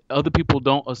other people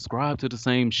don't ascribe to the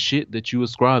same shit that you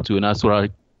ascribe to, and that's what I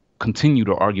continue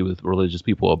to argue with religious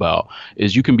people about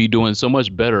is you can be doing so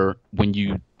much better when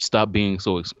you stop being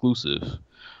so exclusive.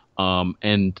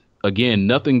 And again,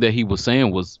 nothing that he was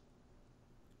saying was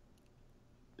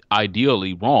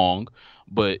ideally wrong,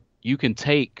 but you can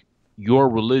take your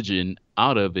religion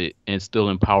out of it and still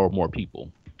empower more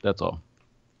people. That's all.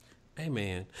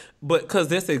 Amen. But because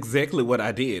that's exactly what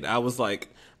I did. I was like,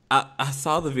 I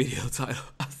saw the video title.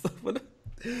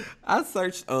 I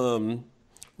searched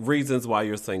reasons why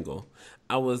you're single.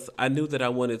 I knew that I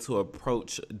wanted to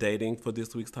approach dating for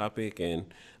this week's topic,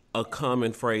 and a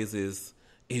common phrase is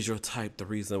your type the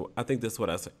reason? I think that's what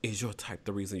I said. Is your type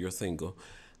the reason you're single?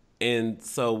 And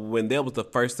so when that was the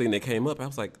first thing that came up, I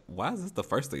was like, why is this the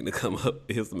first thing to come up?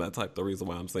 Is my type the reason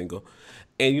why I'm single?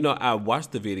 And you know, I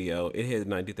watched the video. It had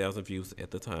 90,000 views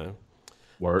at the time.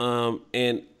 Word.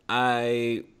 And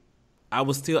I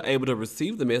was still able to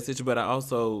receive the message, but I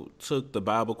also took the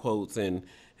Bible quotes and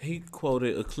he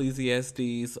quoted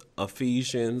Ecclesiastes,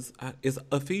 Ephesians. Is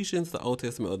Ephesians the Old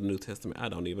Testament or the New Testament? I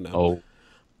don't even know.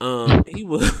 Oh, He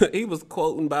was he was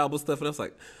quoting Bible stuff, and I was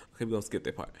like, okay, we're gonna skip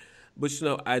that part. But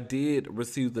I did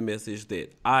receive the message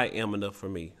that I am enough for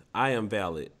me. I am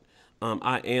valid.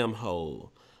 I am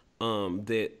whole.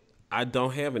 That I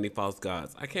don't have any false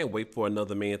gods. I can't wait for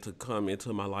another man to come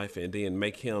into my life and then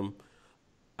make him.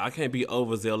 I can't be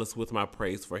overzealous with my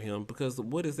praise for him because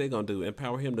what is that gonna do?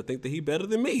 Empower him to think that he better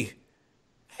than me?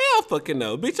 Hell, fucking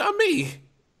no, bitch. I'm me.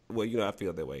 Well, I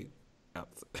feel that way,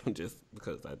 just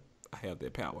because I have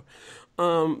that power.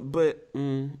 But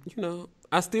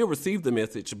I still receive the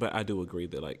message, but I do agree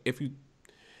that like if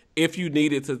you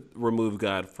needed to remove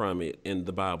God from it and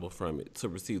the Bible from it to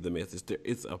receive the message,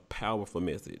 it's a powerful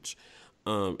message,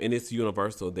 and it's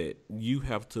universal that you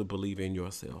have to believe in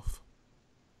yourself.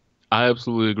 I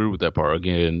absolutely agree with that part.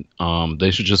 Again,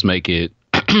 they should just make it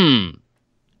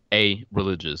a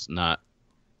religious, not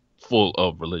full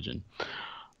of religion.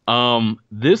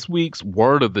 This week's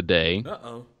word of the day.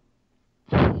 Uh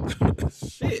oh.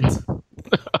 Shit.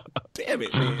 Damn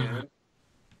it, man.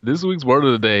 This week's word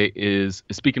of the day is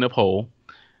speaking of whole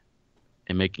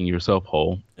and making yourself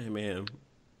whole. Hey, man.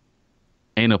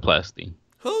 Anaplasty.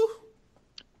 Who?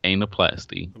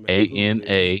 Anaplasty. I'm A gonna N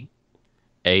Google it. A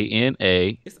A N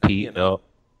A It's P ANO.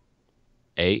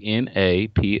 L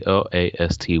Anaplasty.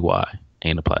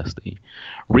 Anaplasty.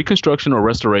 Reconstruction or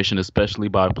restoration, especially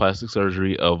by plastic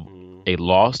surgery, of Mm. a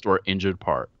lost or injured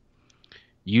part.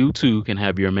 You too can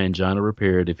have your mangina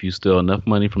repaired if you steal enough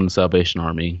money from the Salvation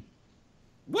Army.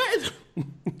 What?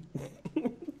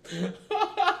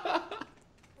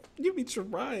 You be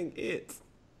trying it.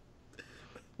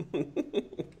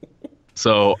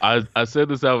 So I said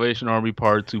the Salvation Army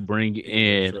part to bring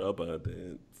in Electro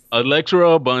abundance. Electra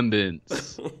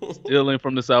Abundance, stealing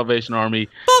from the Salvation Army. It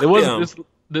Fuck wasn't them.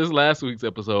 this last week's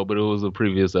episode, but it was a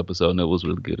previous episode, and it was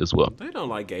really good as well. They don't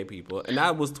like gay people. And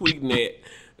I was tweeting it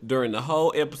during the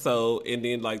whole episode, and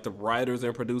then like the writers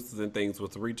and producers and things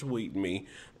was retweeting me.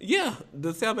 Yeah,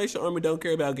 the Salvation Army don't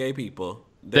care about gay people.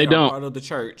 They They are don't part of the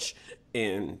church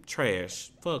and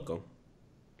trash. Fuck them.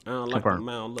 I don't like confirm. them.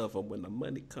 I don't love them. When the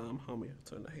money come, homie, I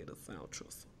turn the hate of sound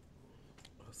trust.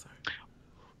 Oh, sorry.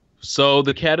 So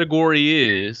the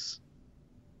category is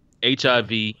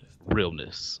HIV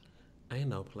realness. Ain't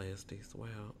no plastics. Wow.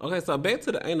 Okay, so back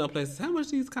to the ain't no plastics. How much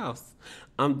these cost?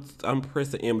 I'm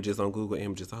pressing images on Google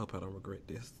Images. I hope I don't regret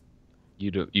this.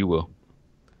 You will.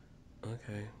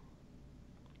 Okay.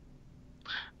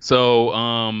 So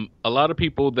a lot of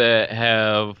people that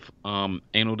have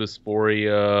anal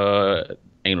dysphoria,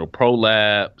 anal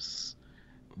prolapse,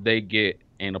 they get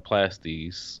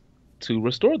anaplasties to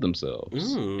restore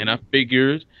themselves. And I Mm.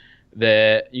 figured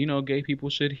that, gay people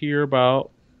should hear about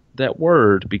that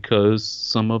word because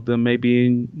some of them may be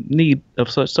in need of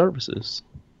such services.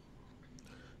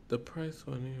 The price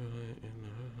on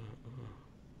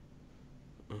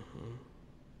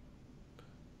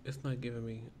it's not giving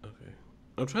me. Okay.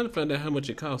 I'm trying to find out how much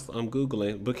it costs. I'm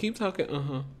googling, but keep talking. Uh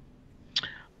huh.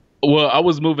 Well, I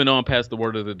was moving on past the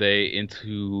word of the day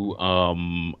into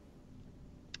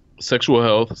sexual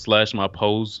health slash my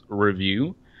pose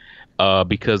review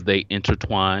because they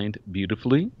intertwined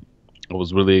beautifully. I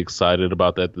was really excited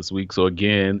about that this week. So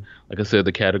again, like I said,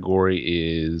 the category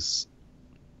is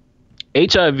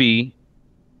HIV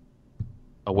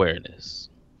awareness.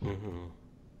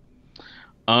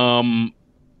 Mm-hmm. Um,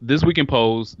 this week in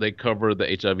Pose, they cover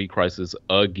the HIV crisis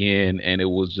again, and it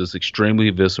was just extremely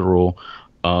visceral.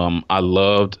 I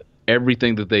loved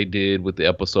everything that they did with the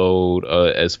episode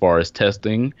as far as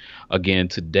testing. Again,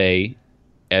 today,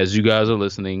 as you guys are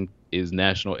listening, is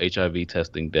National HIV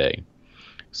Testing Day.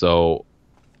 So,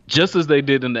 just as they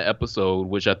did in the episode,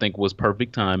 which I think was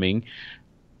perfect timing,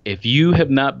 if you have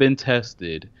not been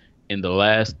tested in the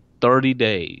last 30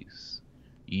 days,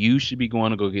 you should be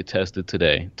going to go get tested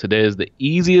today. Today is the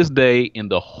easiest day in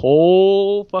the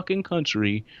whole fucking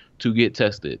country to get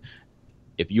tested.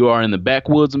 If you are in the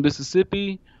backwoods of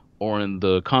Mississippi or in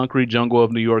the concrete jungle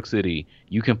of New York City,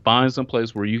 you can find some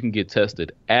place where you can get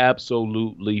tested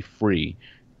absolutely free,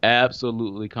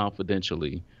 absolutely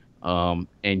confidentially,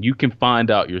 and you can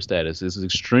find out your status. It's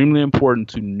extremely important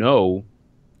to know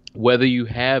whether you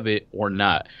have it or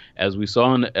not. As we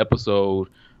saw in the episode,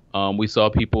 we saw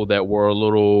people that were a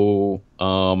little,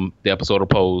 the episode of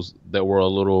Pose, that were a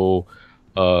little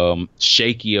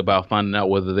shaky about finding out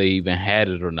whether they even had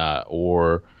it or not,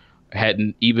 or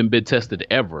hadn't even been tested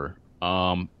ever.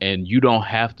 And you don't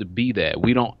have to be that.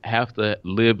 We don't have to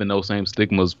live in those same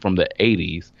stigmas from the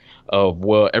 80s of,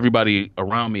 well, everybody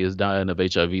around me is dying of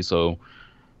HIV, so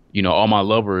all my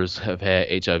lovers have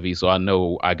had HIV, so I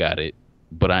know I got it,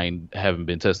 but haven't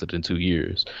been tested in 2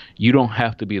 years. You don't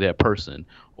have to be that person.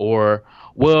 Or,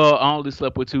 well, I only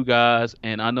slept with two guys,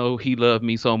 and I know he loved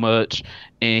me so much,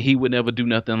 and he would never do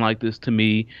nothing like this to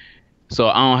me. So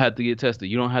I don't have to get tested.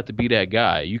 You don't have to be that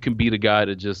guy. You can be the guy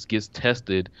that just gets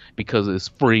tested because it's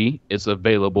free, it's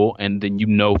available, and then you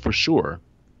know for sure.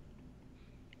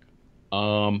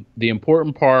 The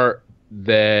important part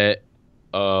that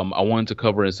I wanted to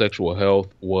cover in sexual health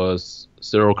was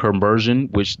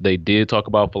seroconversion, which they did talk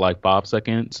about for like 5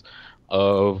 seconds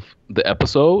of the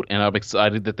episode. And I'm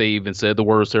excited that they even said the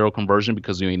word seroconversion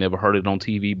because you ain't never heard it on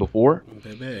TV before.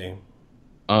 Baby.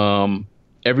 Um,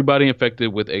 Everybody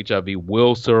infected with HIV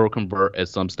will seroconvert at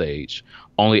some stage.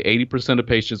 Only 80% of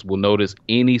patients will notice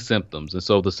any symptoms. And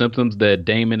so the symptoms that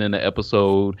Damon in the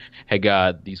episode had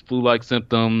got these flu-like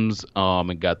symptoms,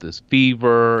 and got this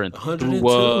fever and threw up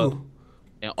 102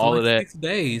 and for all like of that. 6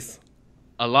 days.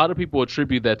 A lot of people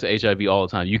attribute that to HIV all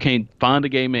the time. You can't find a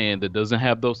gay man that doesn't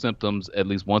have those symptoms at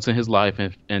least once in his life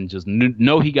and just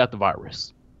know he got the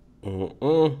virus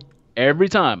Mm-mm. every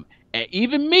time. And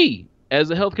even me, as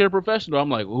a healthcare professional, I'm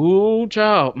like, ooh,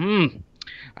 child,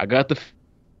 I got the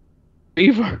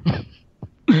fever.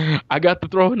 I got the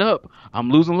throwing up. I'm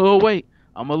losing a little weight.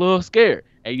 I'm a little scared.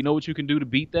 And you know what you can do to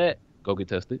beat that? Go get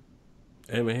tested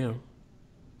Amen.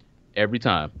 every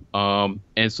time.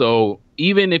 And so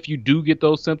even if you do get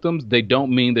those symptoms, they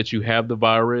don't mean that you have the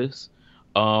virus.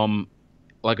 Um,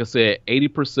 like I said,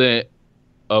 80%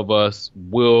 of us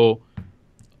will,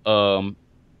 um,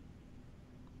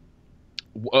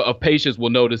 of patients will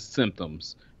notice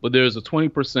symptoms, but there's a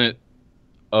 20%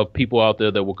 of people out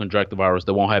there that will contract the virus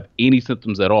that won't have any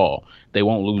symptoms at all. They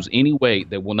won't lose any weight.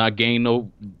 They will not gain no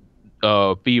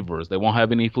fevers. They won't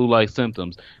have any flu-like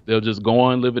symptoms. They'll just go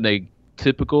on living a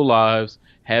typical lives,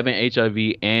 having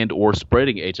HIV and or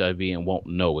spreading HIV and won't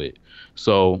know it.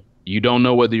 So you don't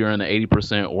know whether you're in the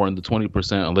 80% or in the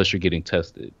 20% unless you're getting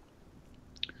tested.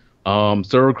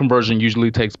 Seroconversion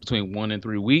usually takes between 1 and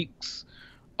 3 weeks.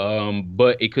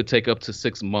 But it could take up to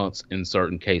 6 months in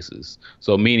certain cases.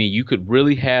 So, meaning you could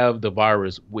really have the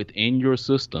virus within your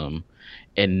system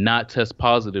and not test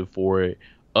positive for it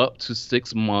up to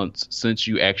 6 months since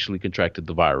you actually contracted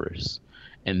the virus.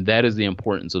 And that is the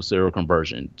importance of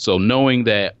seroconversion. So, knowing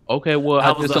that, okay, well, I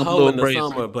I was did a something a hoe little in the crazy.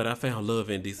 summer, but I found love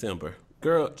in December.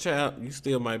 Girl, child, you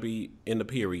still might be in the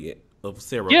period of Yeah,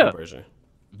 seroconversion.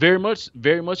 very much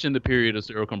in the period of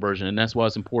seroconversion. And that's why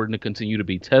it's important to continue to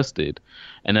be tested.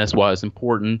 And that's why it's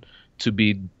important to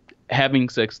be having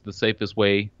sex the safest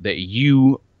way that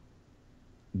you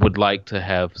would like to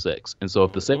have sex. And so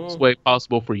if the safest Mm-mm. way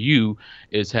possible for you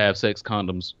is have sex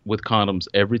condoms with condoms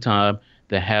every time,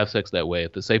 then have sex that way.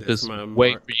 If the That's safest my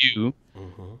way for mark. you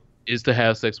Hmm. is to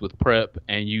have sex with PrEP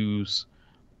and use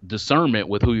discernment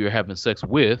with who you're having sex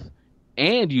with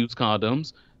and use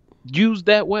condoms, use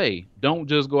that way. Don't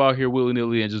just go out here willy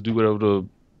nilly and just do whatever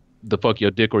the fuck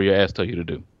your dick or your ass tell you to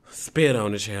do. Spit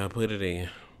on it, child. Put it in.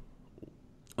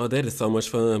 Oh, that is so much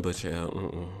fun, but child,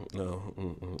 no,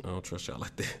 I don't trust y'all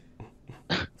like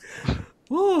that.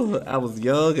 Woo, I was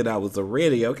young and I was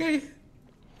ready. Okay.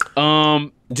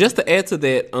 Um, Just to add to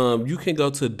that, you can go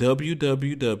to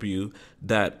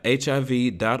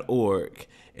www.hiv.org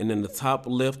and in the top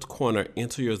left corner,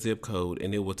 enter your zip code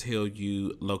and it will tell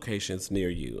you locations near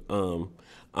you.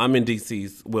 I'm in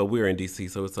DC. Well, we're in DC,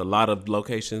 so it's a lot of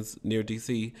locations near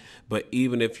DC. But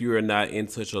even if you're not in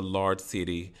such a large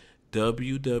city,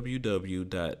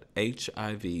 www.hiv.gov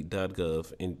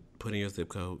and put in your zip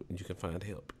code and you can find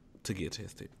help to get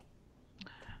tested.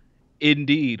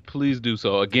 Indeed, please do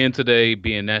so. Again, today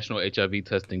being National HIV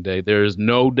Testing Day, there is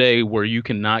no day where you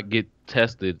cannot get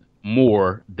tested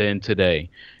more than today.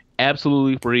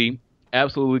 Absolutely free,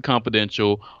 absolutely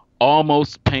confidential,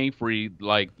 almost pain free.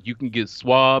 Like you can get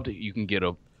swabbed, you can get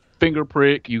a finger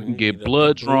prick, you When can you get get it up the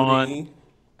blood drawn. booty,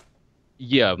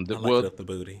 Yeah, I like it well, up the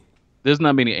booty. there's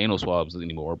not many anal swabs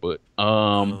anymore, but Well,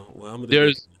 I'm gonna do that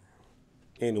there's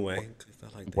anyway because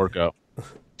I like that. workout.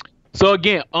 So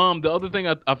again, the other thing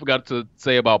I forgot to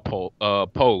say about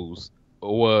Pose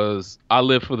was I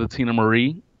live for the Tina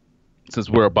Marie since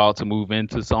we're about to move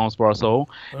into Songs for Our Soul.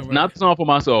 All It's right. not the song for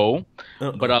my soul,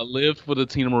 but Uh-uh. I lived for the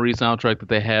Tina Marie soundtrack that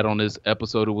they had on this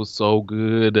episode. It was so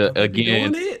good. Don't they be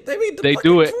Again, doing it? They be they fucking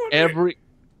do it doing it.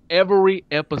 every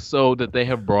episode that they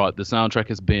have brought. The soundtrack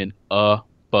has been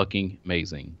fucking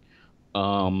amazing.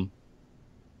 Um,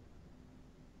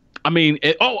 I mean,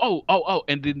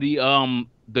 and then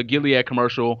the Gilead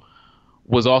commercial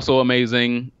was also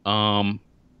amazing.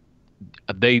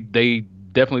 They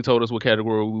definitely told us what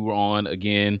category we were on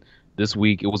again this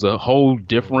week. It was a whole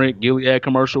different Mhm. Gilead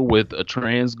commercial with a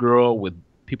trans girl with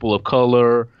people of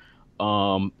color.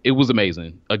 It was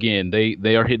amazing. Again,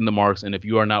 they are hitting the marks, and if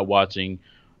you are not watching,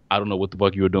 I don't know what the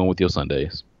fuck you are doing with your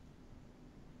Sundays.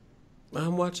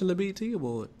 I'm watching the BT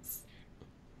Awards.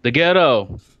 The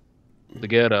ghetto, the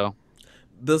ghetto.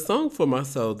 The song for my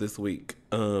soul this week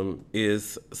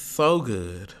is So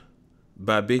Good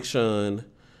by Big Sean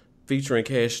featuring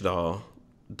Cash Doll.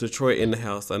 Detroit in the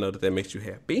house. I know that makes you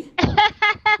happy.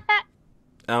 I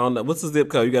don't know. What's the zip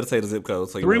code? You got to say the zip code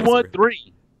so you Three know it's one real.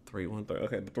 three. 313.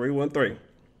 Okay, the 313.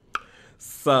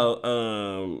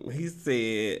 So, he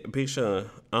said, Big Sean,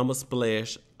 I'm a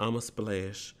splash.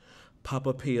 Pop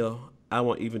a pill, I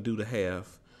won't even do the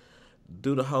half.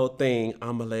 Do the whole thing,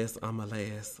 I'm a last.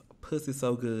 Pussy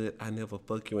so good, I never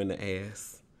fuck you in the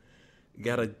ass.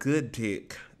 Got a good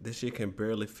dick, this shit can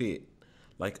barely fit.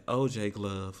 Like OJ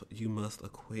Glove, you must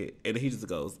acquit. And he just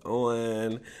goes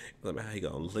on about how he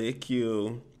gonna lick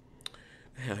you,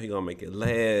 how he gonna make it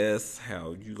last,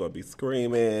 how you gonna be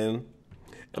screaming.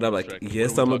 And I'm I'm like, distracted. What are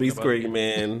yes, we I'm gonna be talking about again?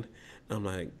 screaming. I'm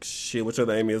like, shit, what your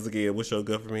name is again? What's your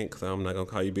government? Because I'm not gonna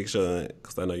call you Big Sean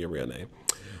because I know your real name.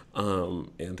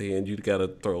 And then you gotta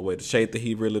throw away the shade that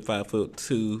he really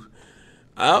 5'2".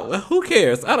 Who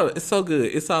cares? I don't. It's so good.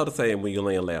 It's all the same when you're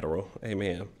laying lateral.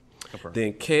 Amen. Confirm.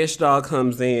 Then Cash Dog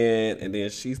comes in, and then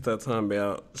she starts talking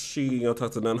about she gonna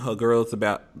talk to none of her girls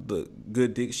about the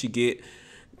good dick she get,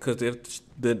 because if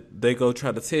they go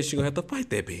try to test, she gonna have to fight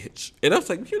that bitch. And I was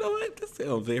like, you know what? This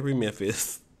sounds very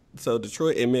Memphis. So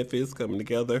Detroit and Memphis coming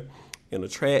together in a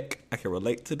track. I can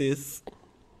relate to this.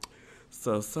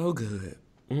 So good.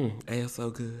 Ass so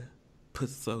good.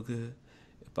 Pussy so good.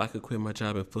 If I could quit my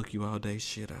job and fuck you all day,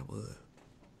 shit, I would.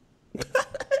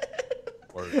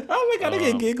 Word. Oh my god, I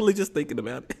get Um, giggly just thinking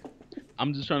about it.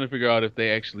 I'm just trying to figure out if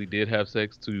they actually did have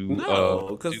sex to No,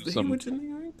 do because he some went to New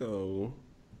York though.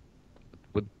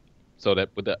 with so that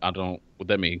with that I don't what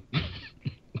that mean.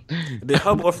 Then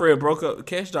her boyfriend broke up.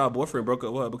 Cash Doll boyfriend broke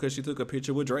up with her because she took a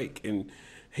picture with Drake, and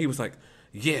he was like,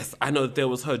 "Yes, I know that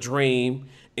was her dream,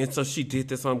 and so she did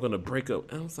this. So I'm gonna break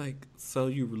up." And I was like, "So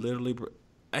you literally?"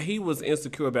 He was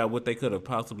insecure about what they could have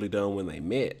possibly done when they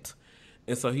met,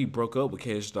 and so he broke up with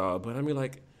Cash Doll. But I mean,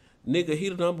 like, nigga, he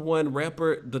the number one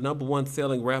rapper, the number one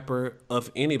selling rapper of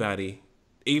anybody.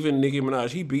 Even Nicki Minaj,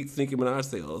 he beats Nicki Minaj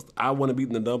sales. I want to be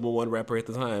the number one rapper at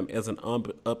the time as an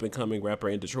up and coming rapper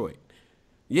in Detroit.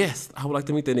 Yes, I would like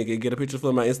to meet that nigga and get a picture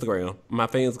for my Instagram. My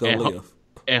fans gonna and ho- live.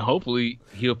 and hopefully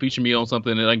he'll feature me on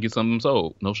something and I can get something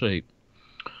sold. No shade.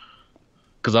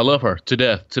 Because I love her to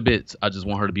death, to bits. I just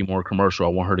want her to be more commercial. I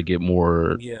want her to get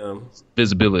more Yeah.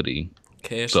 visibility.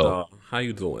 Cash So Doll, how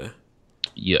you doing?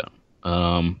 yeah.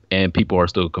 And people are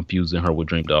still confusing her with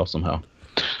Dream Doll somehow.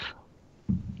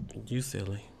 You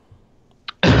silly.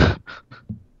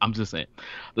 I'm just saying.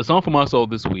 The song for my soul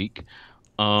this week,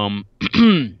 um,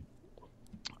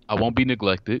 I won't be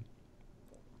neglected.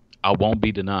 I won't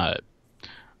be denied.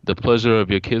 The pleasure of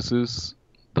your kisses,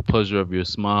 the pleasure of your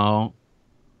smile,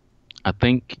 I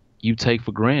think you take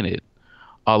for granted.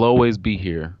 I'll always be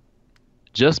here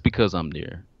just because I'm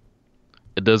near.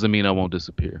 It doesn't mean I won't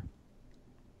disappear.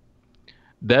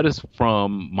 That is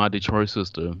from my Detroit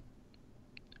sister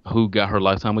who got her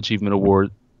Lifetime Achievement Award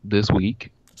this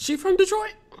week. She from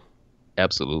Detroit?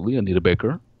 Absolutely, Anita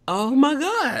Baker. Oh my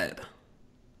god.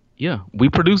 Yeah, we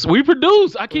produce. We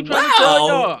produce. I keep trying to tell Wow.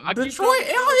 y'all. I keep trying Detroit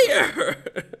to out tell y'all.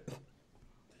 here.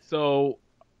 So,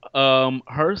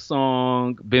 her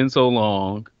song "Been So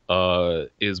Long"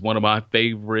 is one of my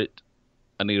favorite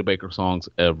Anita Baker songs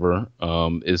ever.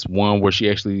 It's one where she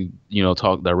actually,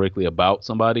 talked directly about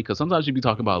somebody. Because sometimes she'd be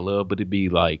talking about love, but it'd be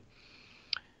like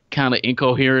kind of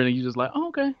incoherent, and you just like, oh,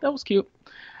 okay, that was cute.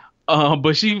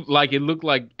 But she like it looked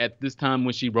like at this time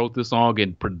when she wrote this song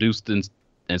and produced and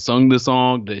sung this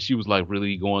song that she was like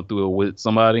really going through it with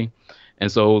somebody.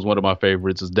 And so it was one of my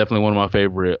favorites. It's definitely one of my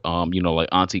favorite like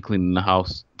auntie cleaning the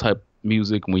house type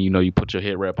music when you put your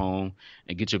head wrap on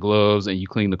and get your gloves and you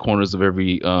clean the corners of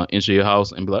every inch of your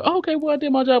house and be like, oh, okay, well I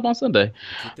did my job on Sunday.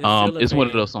 Get that ceiling It's one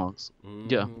of fan. those songs.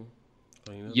 Yeah. Mm-hmm.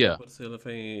 Clean the Yeah. top of the ceiling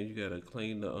fan. You gotta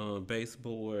clean the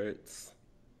baseboards.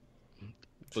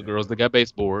 For girls that got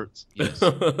baseboards. Yes.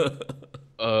 Child.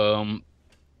 Um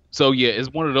so yeah, it's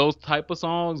one of those type of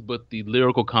songs, but the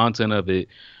lyrical content of it,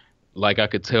 like I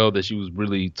could tell that she was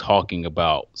really talking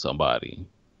about somebody.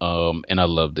 And I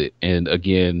loved it. And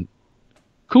again,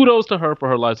 kudos to her for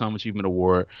her Lifetime Achievement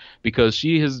Award because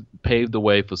she has paved the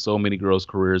way for so many girls'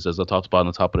 careers, as I talked about on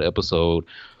the top of the episode.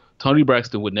 Toni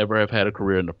Braxton would never have had a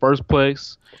career in the first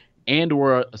place and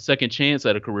or a second chance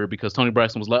at a career because Toni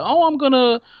Braxton was like, oh, I'm going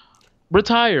to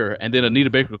retire. And then Anita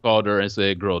Baker called her and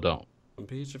said, girl, don't.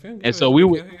 Bitch, if you don't And get so it, we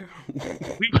look would,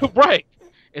 out here. right.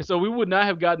 And so we would not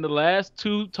have gotten the last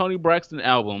two Toni Braxton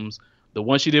albums, the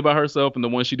one she did by herself and the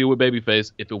one she did with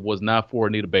Babyface, if it was not for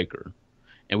Anita Baker.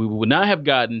 And we would not have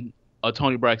gotten a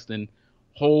Toni Braxton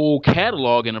whole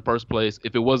catalog in the first place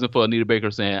if it wasn't for Anita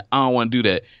Baker saying, I don't want to do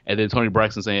that. And then Tony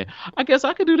Braxton saying, I guess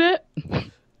I could do that.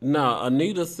 No,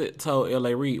 Anita told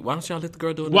L.A. Reid, "Why don't y'all let the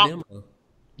girl do it in the Why, demo?"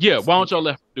 yeah, why don't y'all Stupid.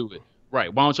 let her do it?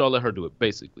 Right. Why don't y'all let her do it,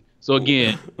 basically? So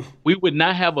again, we would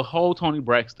not have a whole Tony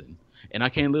Braxton. And I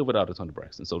can't live without a Tony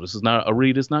Braxton. So this is not a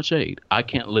read, it's not shade. I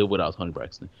can't live without Tony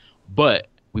Braxton. But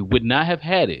we would not have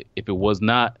had it if it was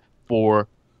not for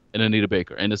an Anita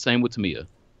Baker. And the same with Tamia.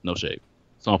 No shade.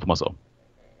 Song for my soul.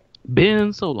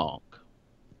 Been so long.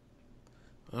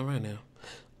 All right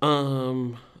now.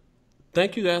 Um,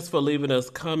 Thank you guys for leaving us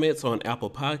comments on Apple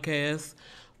Podcasts.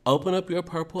 Open up your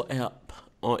Purple app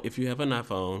on if you have an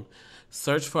iPhone.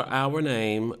 Search for our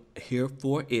name here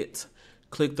for it.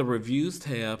 Click the reviews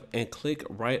tab and click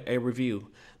write a review.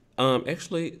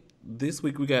 Actually, this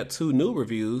week we got two new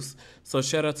reviews. So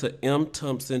shout out to M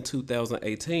Thompson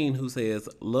 2018 who says,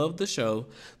 "Love the show.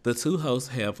 The two hosts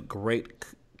have great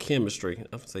chemistry."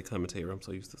 I'm gonna say commentary. I'm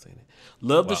so used to saying it.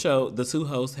 Love the Wow. show. The two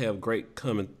hosts have great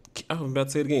comment. I'm about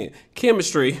to say it again.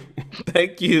 Chemistry.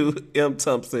 Thank you, M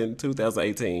Thompson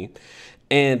 2018.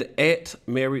 And at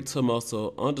Married to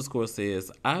Muscle underscore says,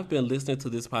 "I've been listening to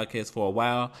this podcast for a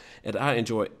while and I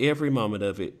enjoy every moment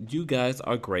of it. You guys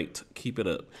are great. Keep it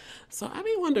up." So I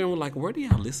be wondering, like, where do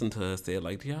y'all listen to us at?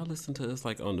 Like, do y'all listen to us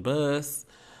like on the bus,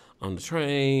 on the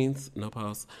trains, no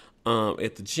pause,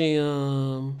 at the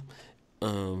gym?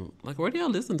 Like, where do y'all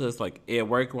listen to us? Like at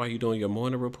work while you doing your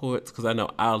morning reports? Because I know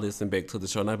I'll listen back to the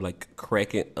show and I'm like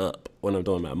cracking up when I'm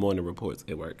doing my morning reports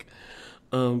at work.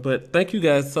 But thank you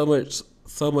guys so much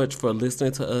for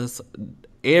listening to us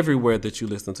everywhere that you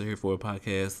listen to Here For a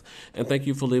Podcast. And thank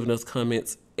you for leaving us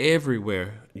comments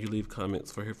everywhere you leave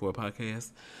comments for Here For a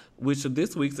Podcast, which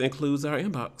this week's includes our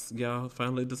inbox. Y'all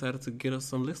finally decided to get us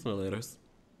some listener letters.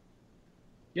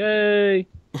 Yay.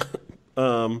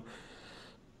 Um,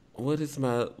 what is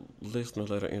my listener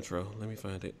letter intro? Let me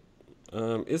find it.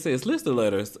 It says, listener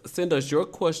letters, send us your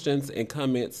questions and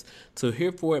comments to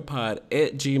hereforitpod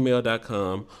at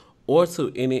gmail.com or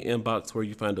to any inbox where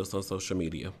you find us on social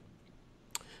media.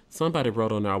 Somebody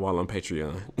wrote on our wall on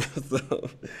Patreon.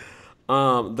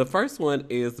 The first one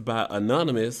is by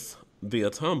Anonymous via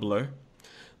Tumblr.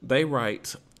 They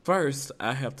write, "First,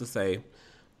 I have to say,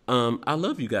 I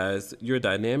love you guys. You're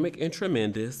dynamic and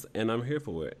tremendous, and I'm here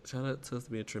for it." Shout out to us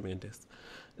being tremendous.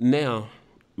 Now,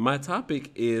 my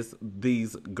topic is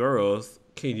these girls,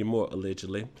 Kenya Moore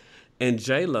allegedly, and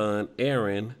Jaylon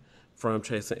Aaron from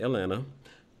Chasing Atlanta,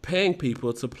 paying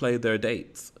people to play their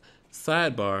dates.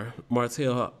 Sidebar,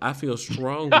 Martell, I feel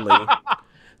strongly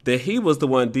that he was the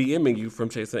one DMing you from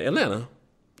Chasing Atlanta.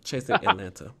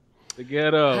 The How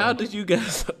ghetto. did you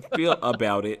guys feel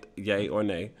about it, yay or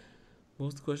nay? What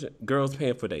was the question? Girls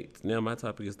paying for dates. Now my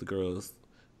topic is the girls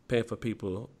paying for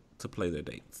people to play their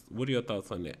dates. What are your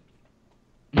thoughts on that?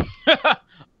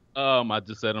 I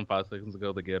just said them 5 seconds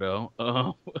ago. The ghetto.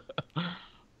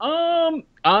 I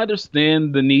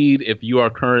understand the need if you are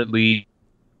currently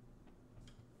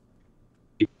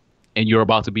and you're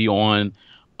about to be on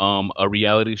a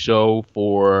reality show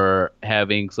for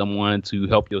having someone to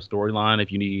help your storyline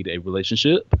if you need a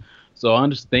relationship. So I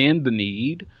understand the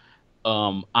need.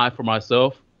 I for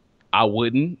myself, I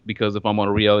wouldn't because if I'm on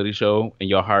a reality show and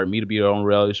y'all hired me to be on a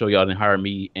reality show, y'all didn't hire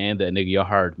me and that nigga y'all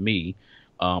hired me.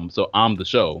 So I'm the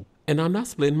show. And I'm not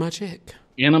splitting my check.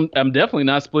 And I'm definitely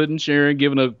not splitting, sharing,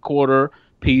 giving a quarter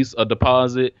piece, a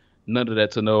deposit, none of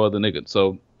that to no other nigga.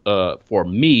 So for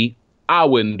me, I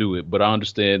wouldn't do it, but I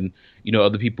understand,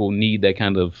 other people need that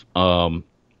kind of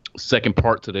second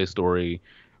part to their story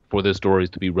for their stories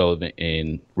to be relevant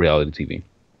in reality TV.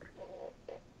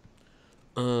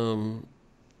 Um,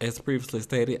 as previously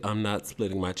stated, I'm not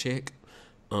splitting my check.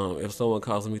 If someone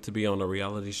calls me to be on a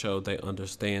reality show, they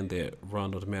understand that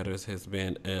Ronald Matters has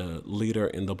been a leader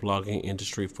in the blogging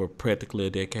industry for practically a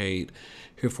decade.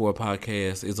 Here for a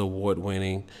podcast is award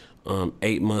winning,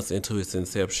 8 months into its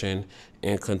inception,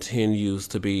 and continues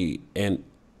to be an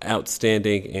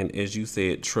outstanding and, as you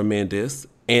said, tremendous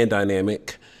and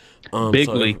dynamic. So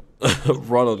Bigly. if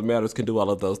Ronald Matters can do all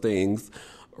of those things,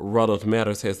 Ronald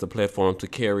Matters has the platform to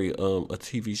carry a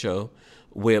TV show,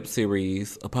 web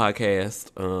series, a podcast,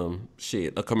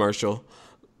 a commercial.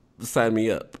 Sign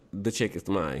me up. The check is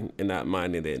mine and not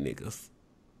mine and that niggas.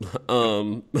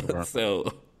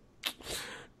 So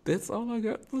that's all I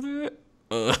got for that.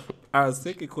 Our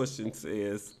second question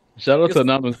says, Shout out to it's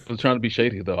Anonymous for trying to be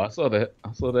shady though. I saw that.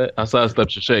 I saw that. I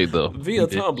sidestepped your shade though. via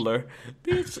Tumblr.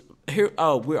 Bitch, here,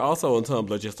 oh, we're also on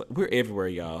Tumblr. We're everywhere,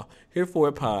 y'all.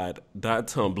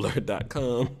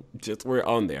 Hereforpod.tumblr.com. Just we're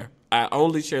on there. I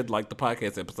only shared like the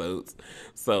podcast episodes,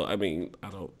 so I mean, I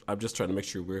don't. I'm just trying to make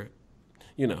sure we're,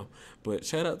 you know. But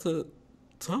shout out to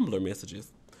Tumblr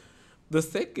messages. The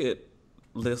second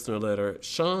listener letter,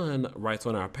 Sean writes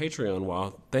on our Patreon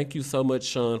wall. Thank you so much,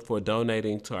 Sean, for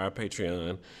donating to our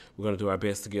Patreon. We're going to do our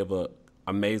best to give a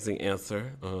amazing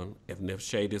answer. If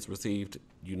shade is received,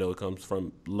 you know it comes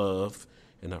from love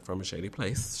and not from a shady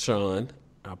place. Sean,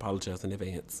 I apologize in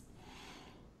advance.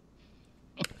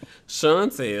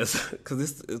 Sean says,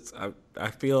 because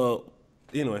I feel,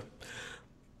 anyway,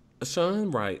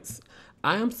 Sean writes,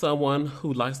 I am someone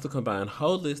who likes to combine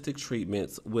holistic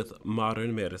treatments with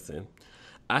modern medicine.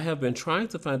 I have been trying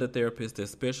to find a therapist that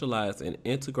specializes in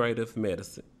integrative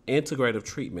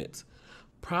treatments.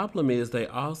 Problem is, they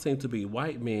all seem to be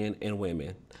white men and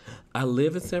women. I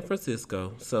live in San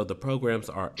Francisco, so the programs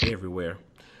are everywhere.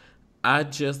 I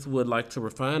just would like to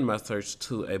refine my search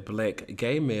to a black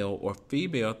gay male or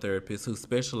female therapist who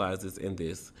specializes in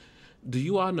this. Do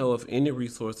you all know of any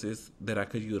resources that I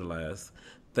could utilize?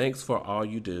 Thanks for all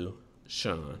you do,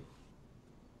 Sean.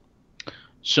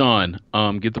 Sean,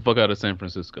 get the fuck out of San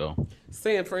Francisco.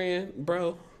 San Fran,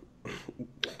 bro.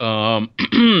 Um,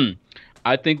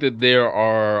 I think that there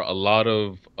are a lot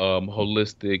of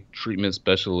holistic treatment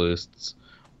specialists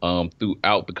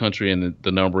throughout the country, and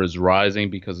the number is rising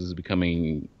because it's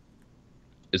becoming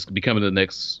the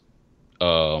next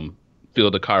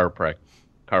field of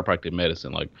chiropractic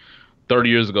medicine. Like 30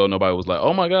 years ago, nobody was like,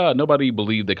 "Oh my God," nobody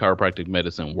believed that chiropractic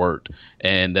medicine worked,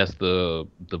 and that's the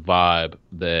vibe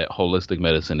that holistic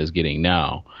medicine is getting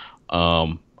now.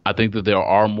 I think that there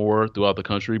are more throughout the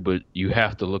country, but you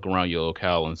have to look around your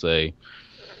locale and say,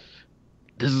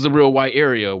 "This is a real white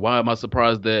area. Why am I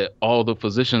surprised that all the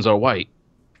physicians are white?"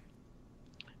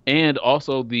 And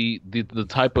also the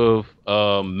type of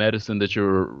medicine that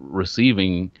you're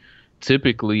receiving,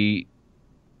 typically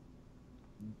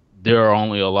there are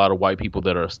only a lot of white people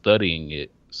that are studying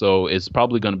it. So it's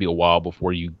probably going to be a while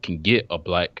before you can get a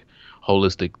black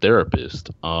holistic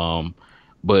therapist.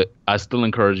 But I still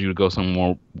encourage you to go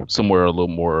somewhere a little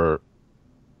more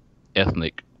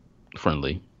ethnic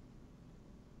friendly.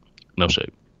 No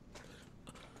shade.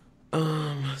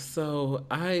 So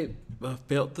I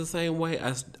felt the same way.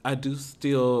 I do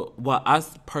still, well,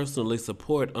 personally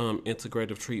support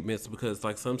integrative treatments because,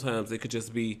 like, sometimes it could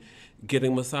just be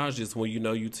getting massages when you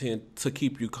know you tend to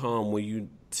keep you calm, when you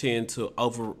tend to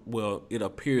well, it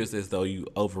appears as though you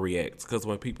overreact. Because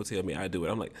when people tell me I do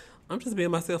it, I'm like, I'm just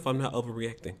being myself. I'm not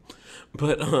overreacting.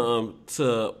 But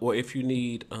or if you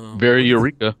need Very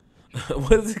Eureka.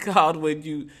 what is it called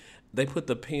when they put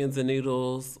the pins and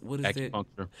needles? What is it?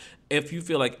 Acupuncture. If you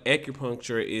feel like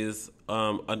acupuncture is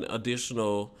an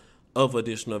additional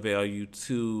value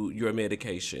to your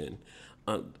medication,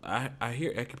 I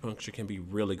hear acupuncture can be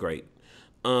really great,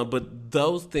 but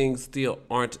those things still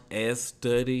aren't as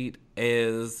studied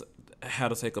as how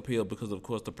to take a pill because of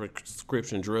course the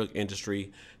prescription drug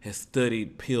industry has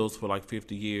studied pills for like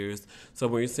 50 years. So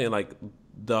when you're saying like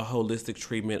the holistic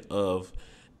treatment of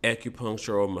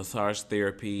acupuncture or massage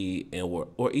therapy and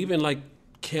or even like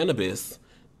cannabis,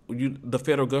 the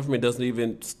federal government doesn't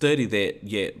even study that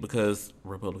yet because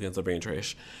Republicans are being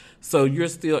trash. So you're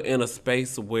still in a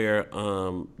space where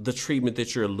the treatment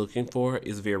that you're looking for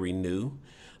is very new,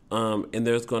 and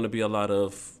there's going to be a lot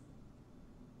of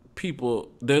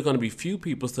people. There's going to be few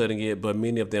people studying it, but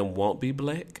many of them won't be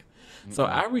black. So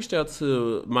I reached out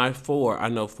to I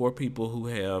know four people who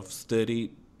have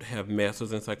studied, have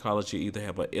masters in psychology, either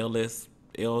have a LC,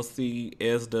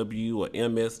 SW, or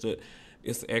MS.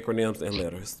 It's acronyms and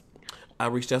letters. I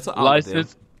reached out to all of them.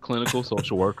 Licensed clinical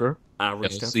social worker, I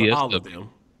reached out to all of LCSW. them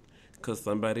because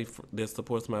somebody that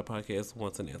supports my podcast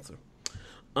wants an answer.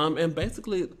 And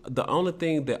basically, the only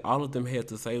thing that all of them had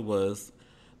to say was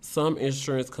some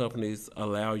insurance companies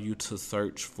allow you to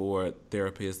search for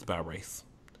therapists by race.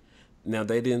 Now,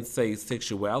 they didn't say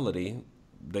sexuality,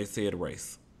 they said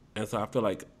race. And so I feel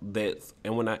like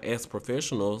and when I ask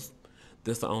professionals,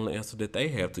 that's the only answer that they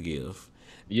have to give.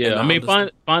 Yeah, And I I mean,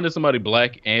 understand. finding somebody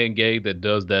black and gay that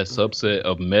does that subset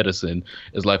of medicine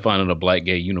is like finding a black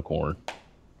gay unicorn.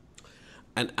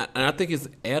 And I think it's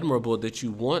admirable that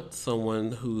you want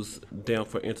someone who's down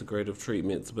for integrative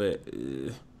treatments, but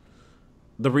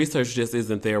the research just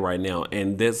isn't there right now.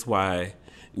 And that's why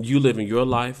you living your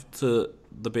life to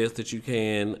the best that you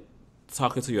can,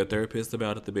 talking to your therapist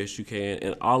about it the best you can,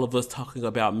 and all of us talking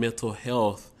about mental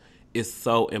health is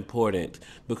so important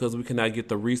because we cannot get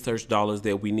the research dollars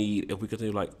that we need if we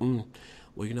continue like, well,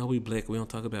 we black, we don't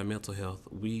talk about mental health.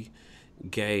 We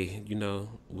gay,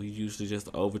 we usually just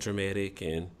over dramatic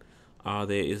and all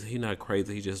that. Is he not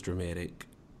crazy? He just dramatic.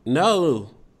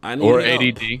 No, I Or need help.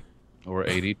 ADD. Or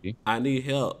ADD. I need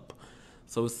help.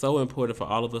 So it's so important for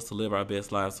all of us to live our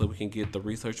best lives so we can get the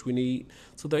research we need.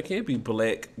 So there can be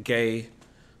black, gay,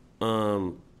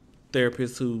 um,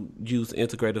 therapists who use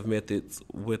integrative methods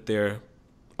with their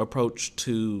approach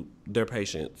to their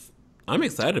patients. I'm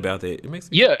excited about that. It makes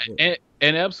me feel Yeah, good.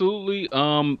 and absolutely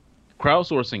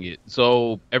crowdsourcing it.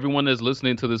 So everyone that's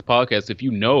listening to this podcast, if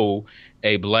you know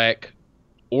a black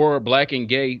and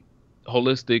gay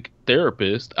holistic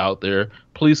therapist out there,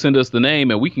 please send us the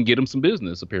name and we can get him some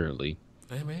business apparently.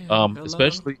 Hey man, hello.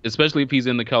 Especially if he's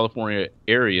in the California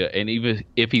area, and even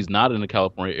if he's not in the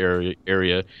California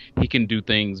area, he can do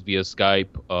things via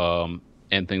Skype,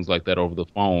 and things like that over the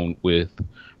phone with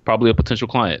probably a potential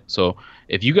client. So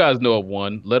if you guys know of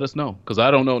one, let us know because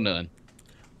I don't know none.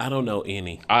 I don't know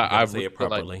any. I, You I gotta say really it feel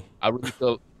like properly. I really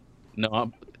feel no,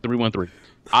 I'm 313.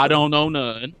 I don't know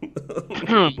none,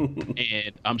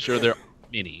 and I'm sure there are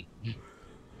many.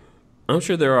 I'm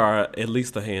sure there are at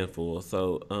least a handful.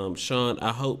 So, Sean,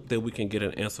 I hope that we can get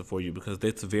an answer for you because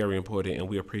that's very important and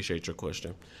we appreciate your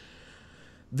question.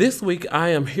 This week, I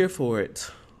am here for it.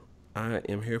 I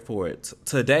am here for it.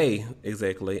 Today,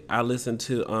 exactly, I listened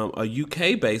to a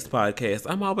UK based podcast.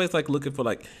 I'm always like looking for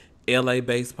like LA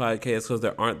based podcasts because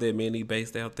there aren't that many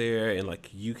based out there, and like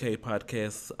UK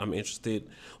podcasts, I'm interested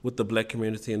with the black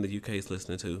community in the UK is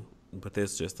listening to. But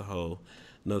that's just a whole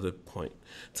another point.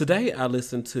 Today, I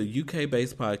listened to UK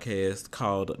based podcast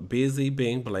called Busy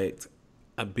Being Black.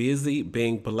 A busy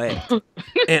being black,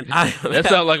 and I That am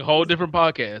sounds like a whole different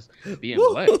podcast. Being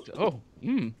woo, blacked. Oh,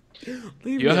 leave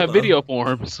you me don't have alone. video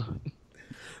forms.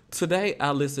 Today,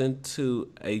 I listened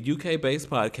to a UK based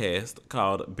podcast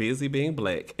called Busy Being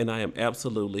Black, and I am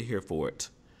absolutely here for it.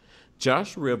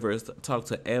 Josh Rivers talked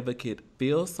to advocate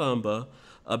Phil Samba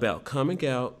about coming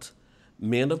out,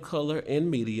 men of color in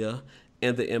media,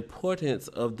 and the importance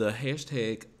of the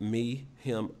hashtag Me,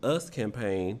 Him, Us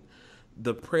campaign,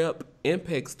 the PrEP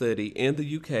impact study in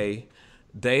the UK,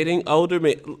 dating older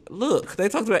men. Look, they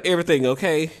talked about everything,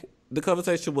 okay? The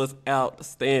conversation was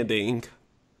outstanding.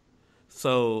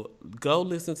 So go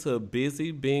listen to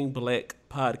Busy Being Black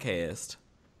podcast.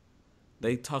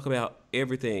 They talk about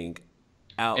everything.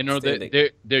 And are Outstanding.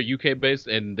 they're UK based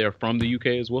and they're from the UK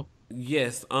as well?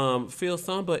 Yes, Phil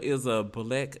Samba is a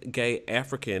black gay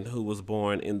African who was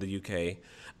born in the UK.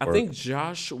 I Or think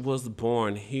Josh was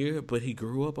born here, but he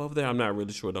grew up over there. I'm not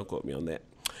really sure. Don't quote me on that.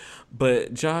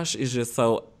 But Josh is just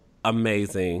so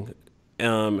amazing.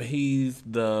 He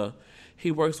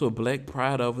works with Black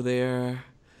Pride over there.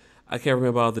 I can't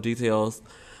remember all the details,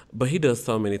 but he does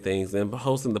so many things. And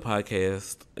hosting the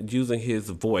podcast, using his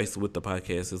voice with the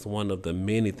podcast, is one of the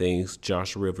many things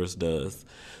Josh Rivers does.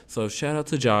 So shout out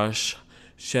to Josh.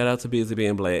 Shout out to Busy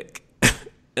Being Black.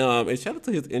 And shout out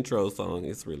to his intro song.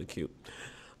 It's really cute.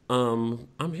 I'm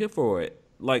here for it.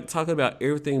 Like talking about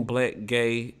everything black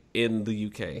gay in the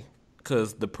UK.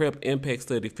 Because the PrEP impact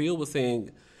study, Phil was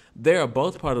saying they are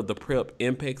both part of the PrEP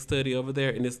impact study over there,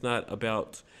 and it's not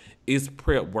about is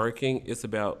PrEP working, it's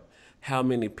about how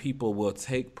many people will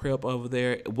take PrEP over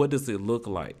there. What does it look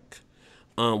like?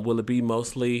 Will it be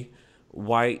mostly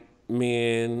white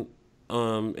men?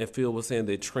 And Phil was saying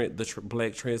that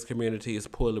black trans community is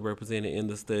poorly represented in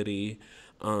the study,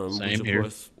 which same of here.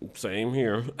 course, same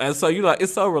here. And so you like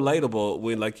it's so relatable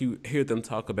when like you hear them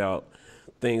talk about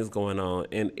things going on.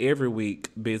 And every week,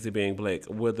 Busy Being Black,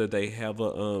 whether they have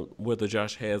whether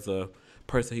Josh has a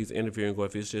person he's interviewing, or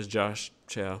if it's just Josh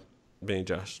Chow being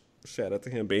Josh. Shout out to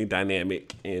him being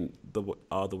dynamic and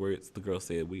all the words the girl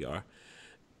said we are.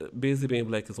 Busy Being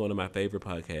Black is one of my favorite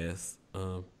podcasts.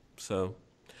 So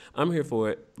I'm here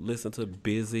for it. Listen to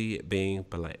Busy Being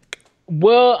Black.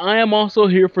 Well, I am also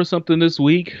here for something this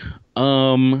week. I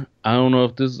don't know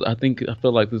if I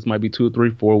feel like this might be 2 or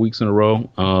 3, 4 weeks in a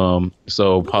row.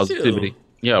 So Look at you. positivity.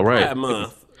 Yeah, right. Pride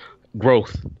Month.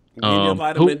 Growth. Getting your Who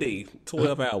vitamin D.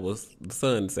 12 hours. The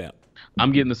sun's out.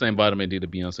 I'm getting the same vitamin D that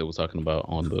Beyonce was talking about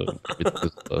on the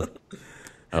this,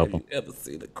 Have album. you ever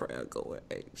seen the crowd go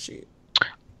ape shit?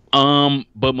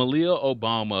 But Malia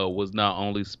Obama was not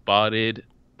only spotted,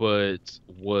 but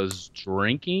was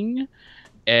drinking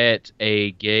at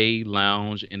a gay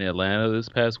lounge in Atlanta this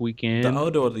past The weekend.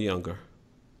 older or the younger?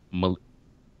 Mal-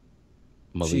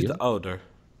 She's Malia? the older.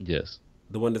 Yes.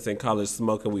 The one that's in college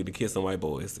smoking weed and kissing white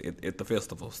boys at the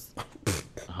festivals.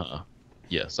 Uh-huh.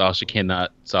 Yeah, Sasha can't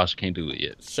do it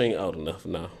yet. She ain't old enough,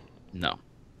 no. No.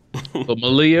 But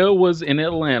Malia was in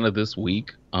Atlanta this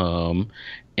week.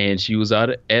 And she was out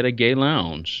at a gay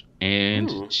lounge and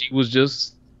Hmm. she was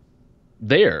just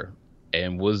there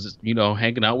and was,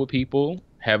 hanging out with people,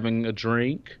 having a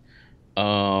drink,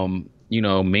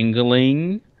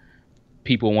 mingling.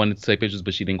 People wanted to take pictures,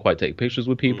 but she didn't quite take pictures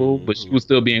with people, but she was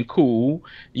still being cool,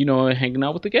 and hanging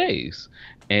out with the gays.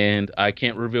 and I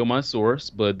can't reveal my source,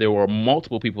 but there were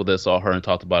multiple people that saw her and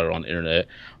talked about it on the internet,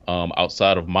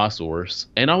 outside of my source,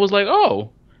 and I was like,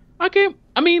 oh, I can't.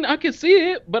 I mean, I can see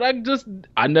it, but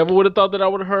I never would have thought that I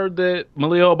would have heard that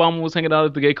Malia Obama was hanging out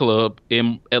at the gay club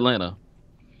in Atlanta.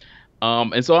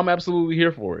 And so I'm absolutely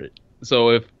here for it. So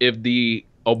if the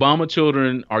Obama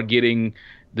children are getting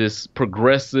this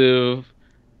progressive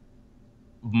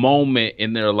moment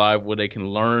in their life where they can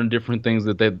learn different things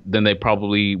that they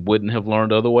probably wouldn't have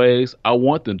learned other ways, I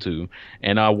want them to,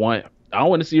 and I want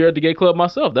to see her at the gay club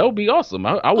myself. That would be awesome.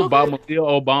 I would buy Okay. Malia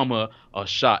Obama a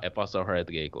shot if I saw her at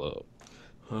the gay club,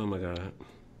 Oh my god.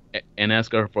 and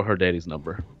ask her for her daddy's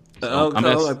number. So Oh, I'm so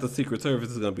as like the Secret Service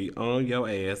is gonna be on your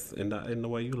ass and not in the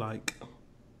way you like.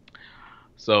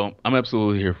 so I'm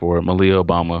absolutely here for it. Malia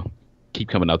Obama, keep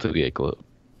coming out to the gay club.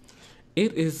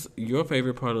 It is your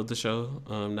favorite part of the show,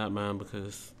 not mine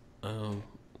because um,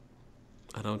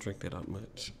 I don't drink that up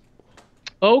much.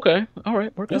 Oh, okay, all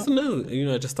right, work It's out. new. You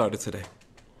know, I just started today.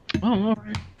 Oh, all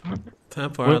right. All right.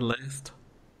 Time for our Well, last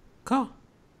call.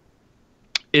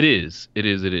 it is. It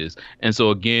is. It is. And so,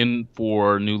 again,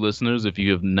 for new listeners, if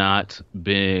you have not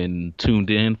been tuned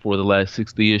in for the last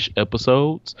 60-ish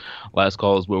episodes, last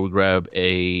call is where we grab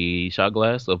a shot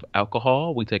glass of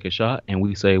alcohol, we take a shot, and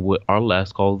we say what our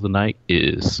last call of the night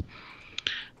is.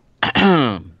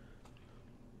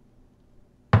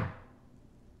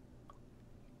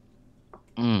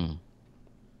 Mm.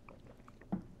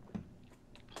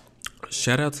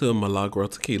 Shout out to Milagro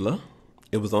Tequila.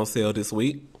 It was on sale this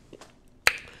week,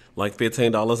 like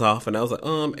 $15 off, and I was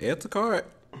like, add to cart.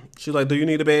 She's like, do you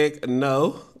need a bag?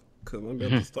 No, cause I'm about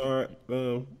to start.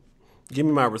 Give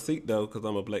me my receipt though, cause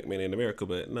I'm a black man in America.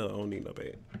 But no, I don't need no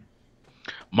bag.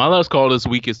 My last call this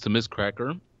week is to Miss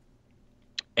Cracker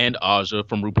and Aja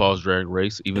from RuPaul's Drag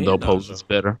Race, even though And Pose Aja. is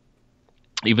better.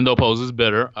 Even though Pose is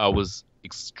better, I was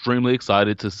extremely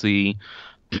excited to see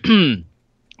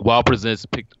Wild Presents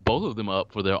picked both of them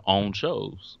up for their own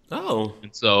shows. Oh,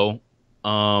 And so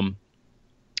um,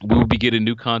 we will be getting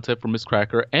new content from Miss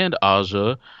Cracker and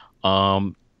Aja.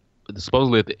 Um,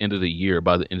 Supposedly at the end of the year,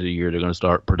 by the end of the year, they're going to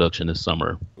start production this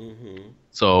summer.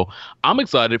 So I'm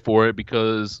excited for it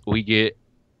because we get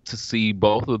to see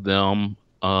both of them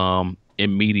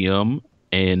in medium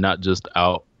and not just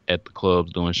out at the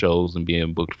clubs doing shows and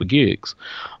being booked for gigs.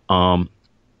 Um,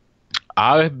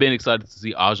 I've been excited to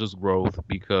see Aja's growth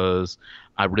because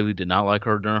I really did not like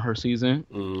her during her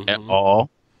season at all.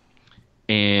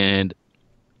 And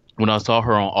when I saw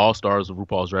her on All Stars of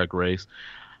RuPaul's Drag Race,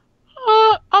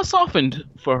 I softened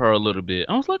for her a little bit.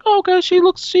 I was like, oh, okay, she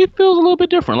feels a little bit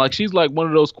different. Like she's like one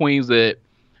of those queens that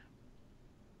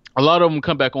a lot of them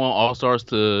come back on All Stars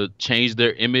to change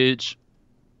their image.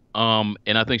 And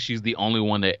I think she's the only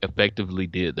one that effectively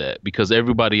did that because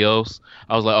everybody else,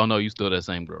 I was like, oh no, you still that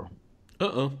same girl.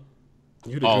 uh-uh.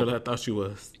 You the All girl I thought you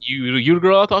was. you the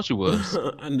girl I thought you was.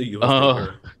 I knew you was that Uh,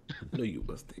 girl. I knew you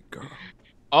was that girl.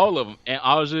 all of them, and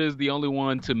Aja is the only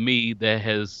one to me that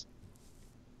has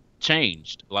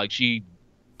changed.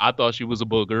 I thought she was a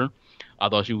booger. I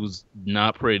thought she was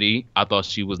not pretty. I thought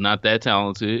she was not that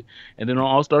talented. And then on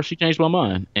All Star, she changed my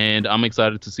mind. And I'm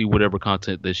excited to see whatever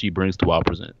content that she brings to Wild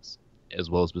Presents, as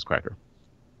well as Miss Cracker.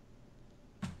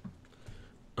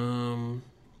 Um,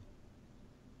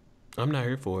 I'm not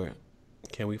here for it.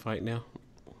 Can we fight now?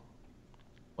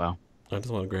 Wow. I just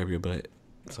want to grab your butt.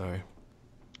 Sorry.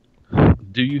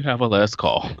 Do you have a last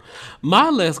call? My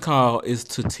last call is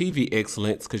to TV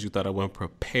Excellence because you thought I wasn't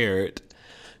prepared.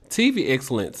 TV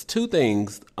Excellence, two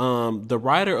things. The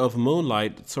writer of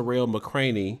Moonlight, Terrell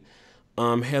McCraney,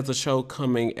 has a show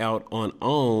coming out on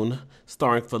OWN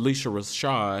starring Felicia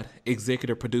Rashad,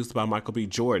 executive produced by Michael B.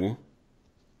 Jordan.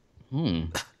 Hmm.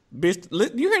 Bitch,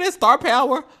 you hear that star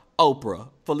power? Oprah,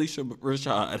 Felicia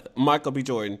Rashad, Michael B.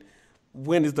 Jordan.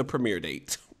 When is the premiere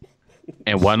date?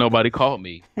 And why nobody called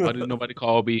me? Why did nobody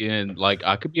call me? And like,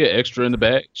 I could be an extra in the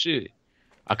back. Shit,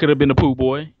 I could have been a poo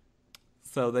boy.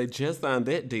 So they just signed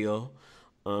that deal.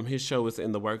 His show is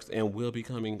in the works and will be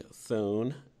coming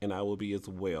soon, and I will be as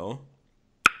well.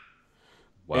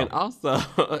 And Wow.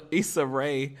 also, Issa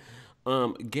Rae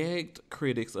gagged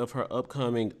critics of her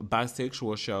upcoming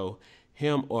bisexual show,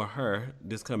 Him or Her,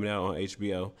 that's coming out on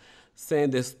HBO, saying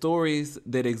that stories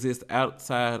that exist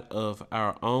outside of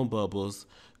our own bubbles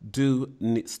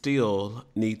still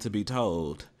need to be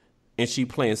told. And she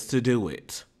plans to do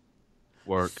it.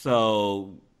 Work.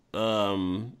 So,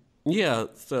 yeah,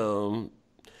 so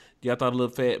y'all thought a little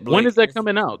fat When Blake. is that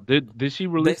coming out? Did she They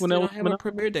release when still that was don't have coming a out?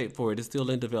 premiere date for it. It's still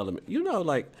in development. You know,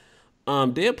 like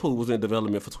Deadpool was in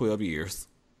development for 12 years.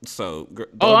 So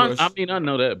Oh, I mean, I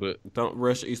know that, but don't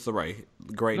rush Issa Rae.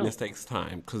 no. Greatness takes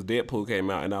time because Deadpool came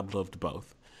out and I loved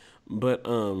both. But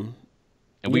And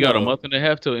you we got a know, month and a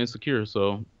half till Insecure,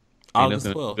 so ain't August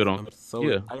nothing to put 12th. on. So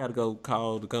Yeah. I gotta go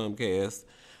call the Comcast.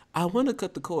 I want to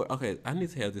cut the cord. Okay, I need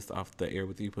to have this off the air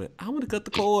with you, but I want to cut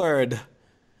the cord.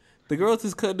 The girls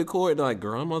just cut the cord. They're like,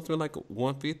 girl, I'm gonna spend like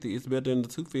 150. It's better than the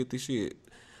 250 shit.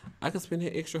 I could spend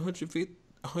that extra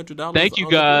 $100 Thank you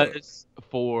on the cord. guys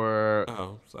for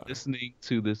Oh, sorry. listening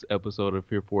to this episode of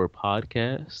Here for a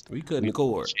Podcast. We cutting We the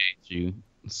cord. appreciate you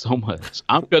so much.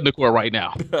 I'm cutting the cord right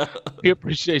now. We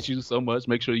appreciate you so much.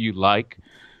 Make sure you like,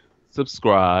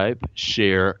 subscribe,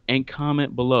 share, and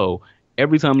comment below.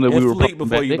 Every time that And we were sleep posting before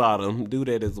back you then, bottom. Do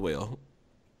that as well.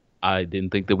 I didn't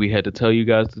think that we had to tell you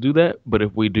guys to do that, but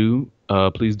if we do,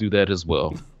 please do that as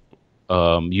well.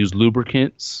 Use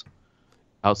lubricants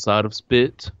outside of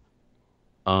spit,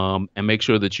 and make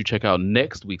sure that you check out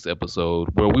next week's episode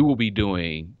where we will be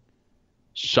doing,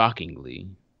 shockingly,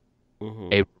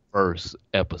 a reverse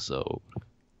episode.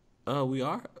 We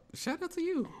are. Shout out to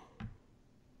you.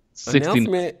 69.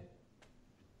 Announcement.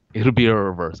 It'll be a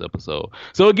reverse episode.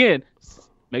 So again,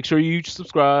 make sure you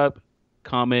subscribe,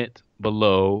 comment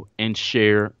below, and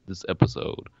share this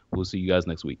episode. We'll see you guys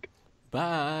next week.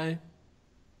 Bye.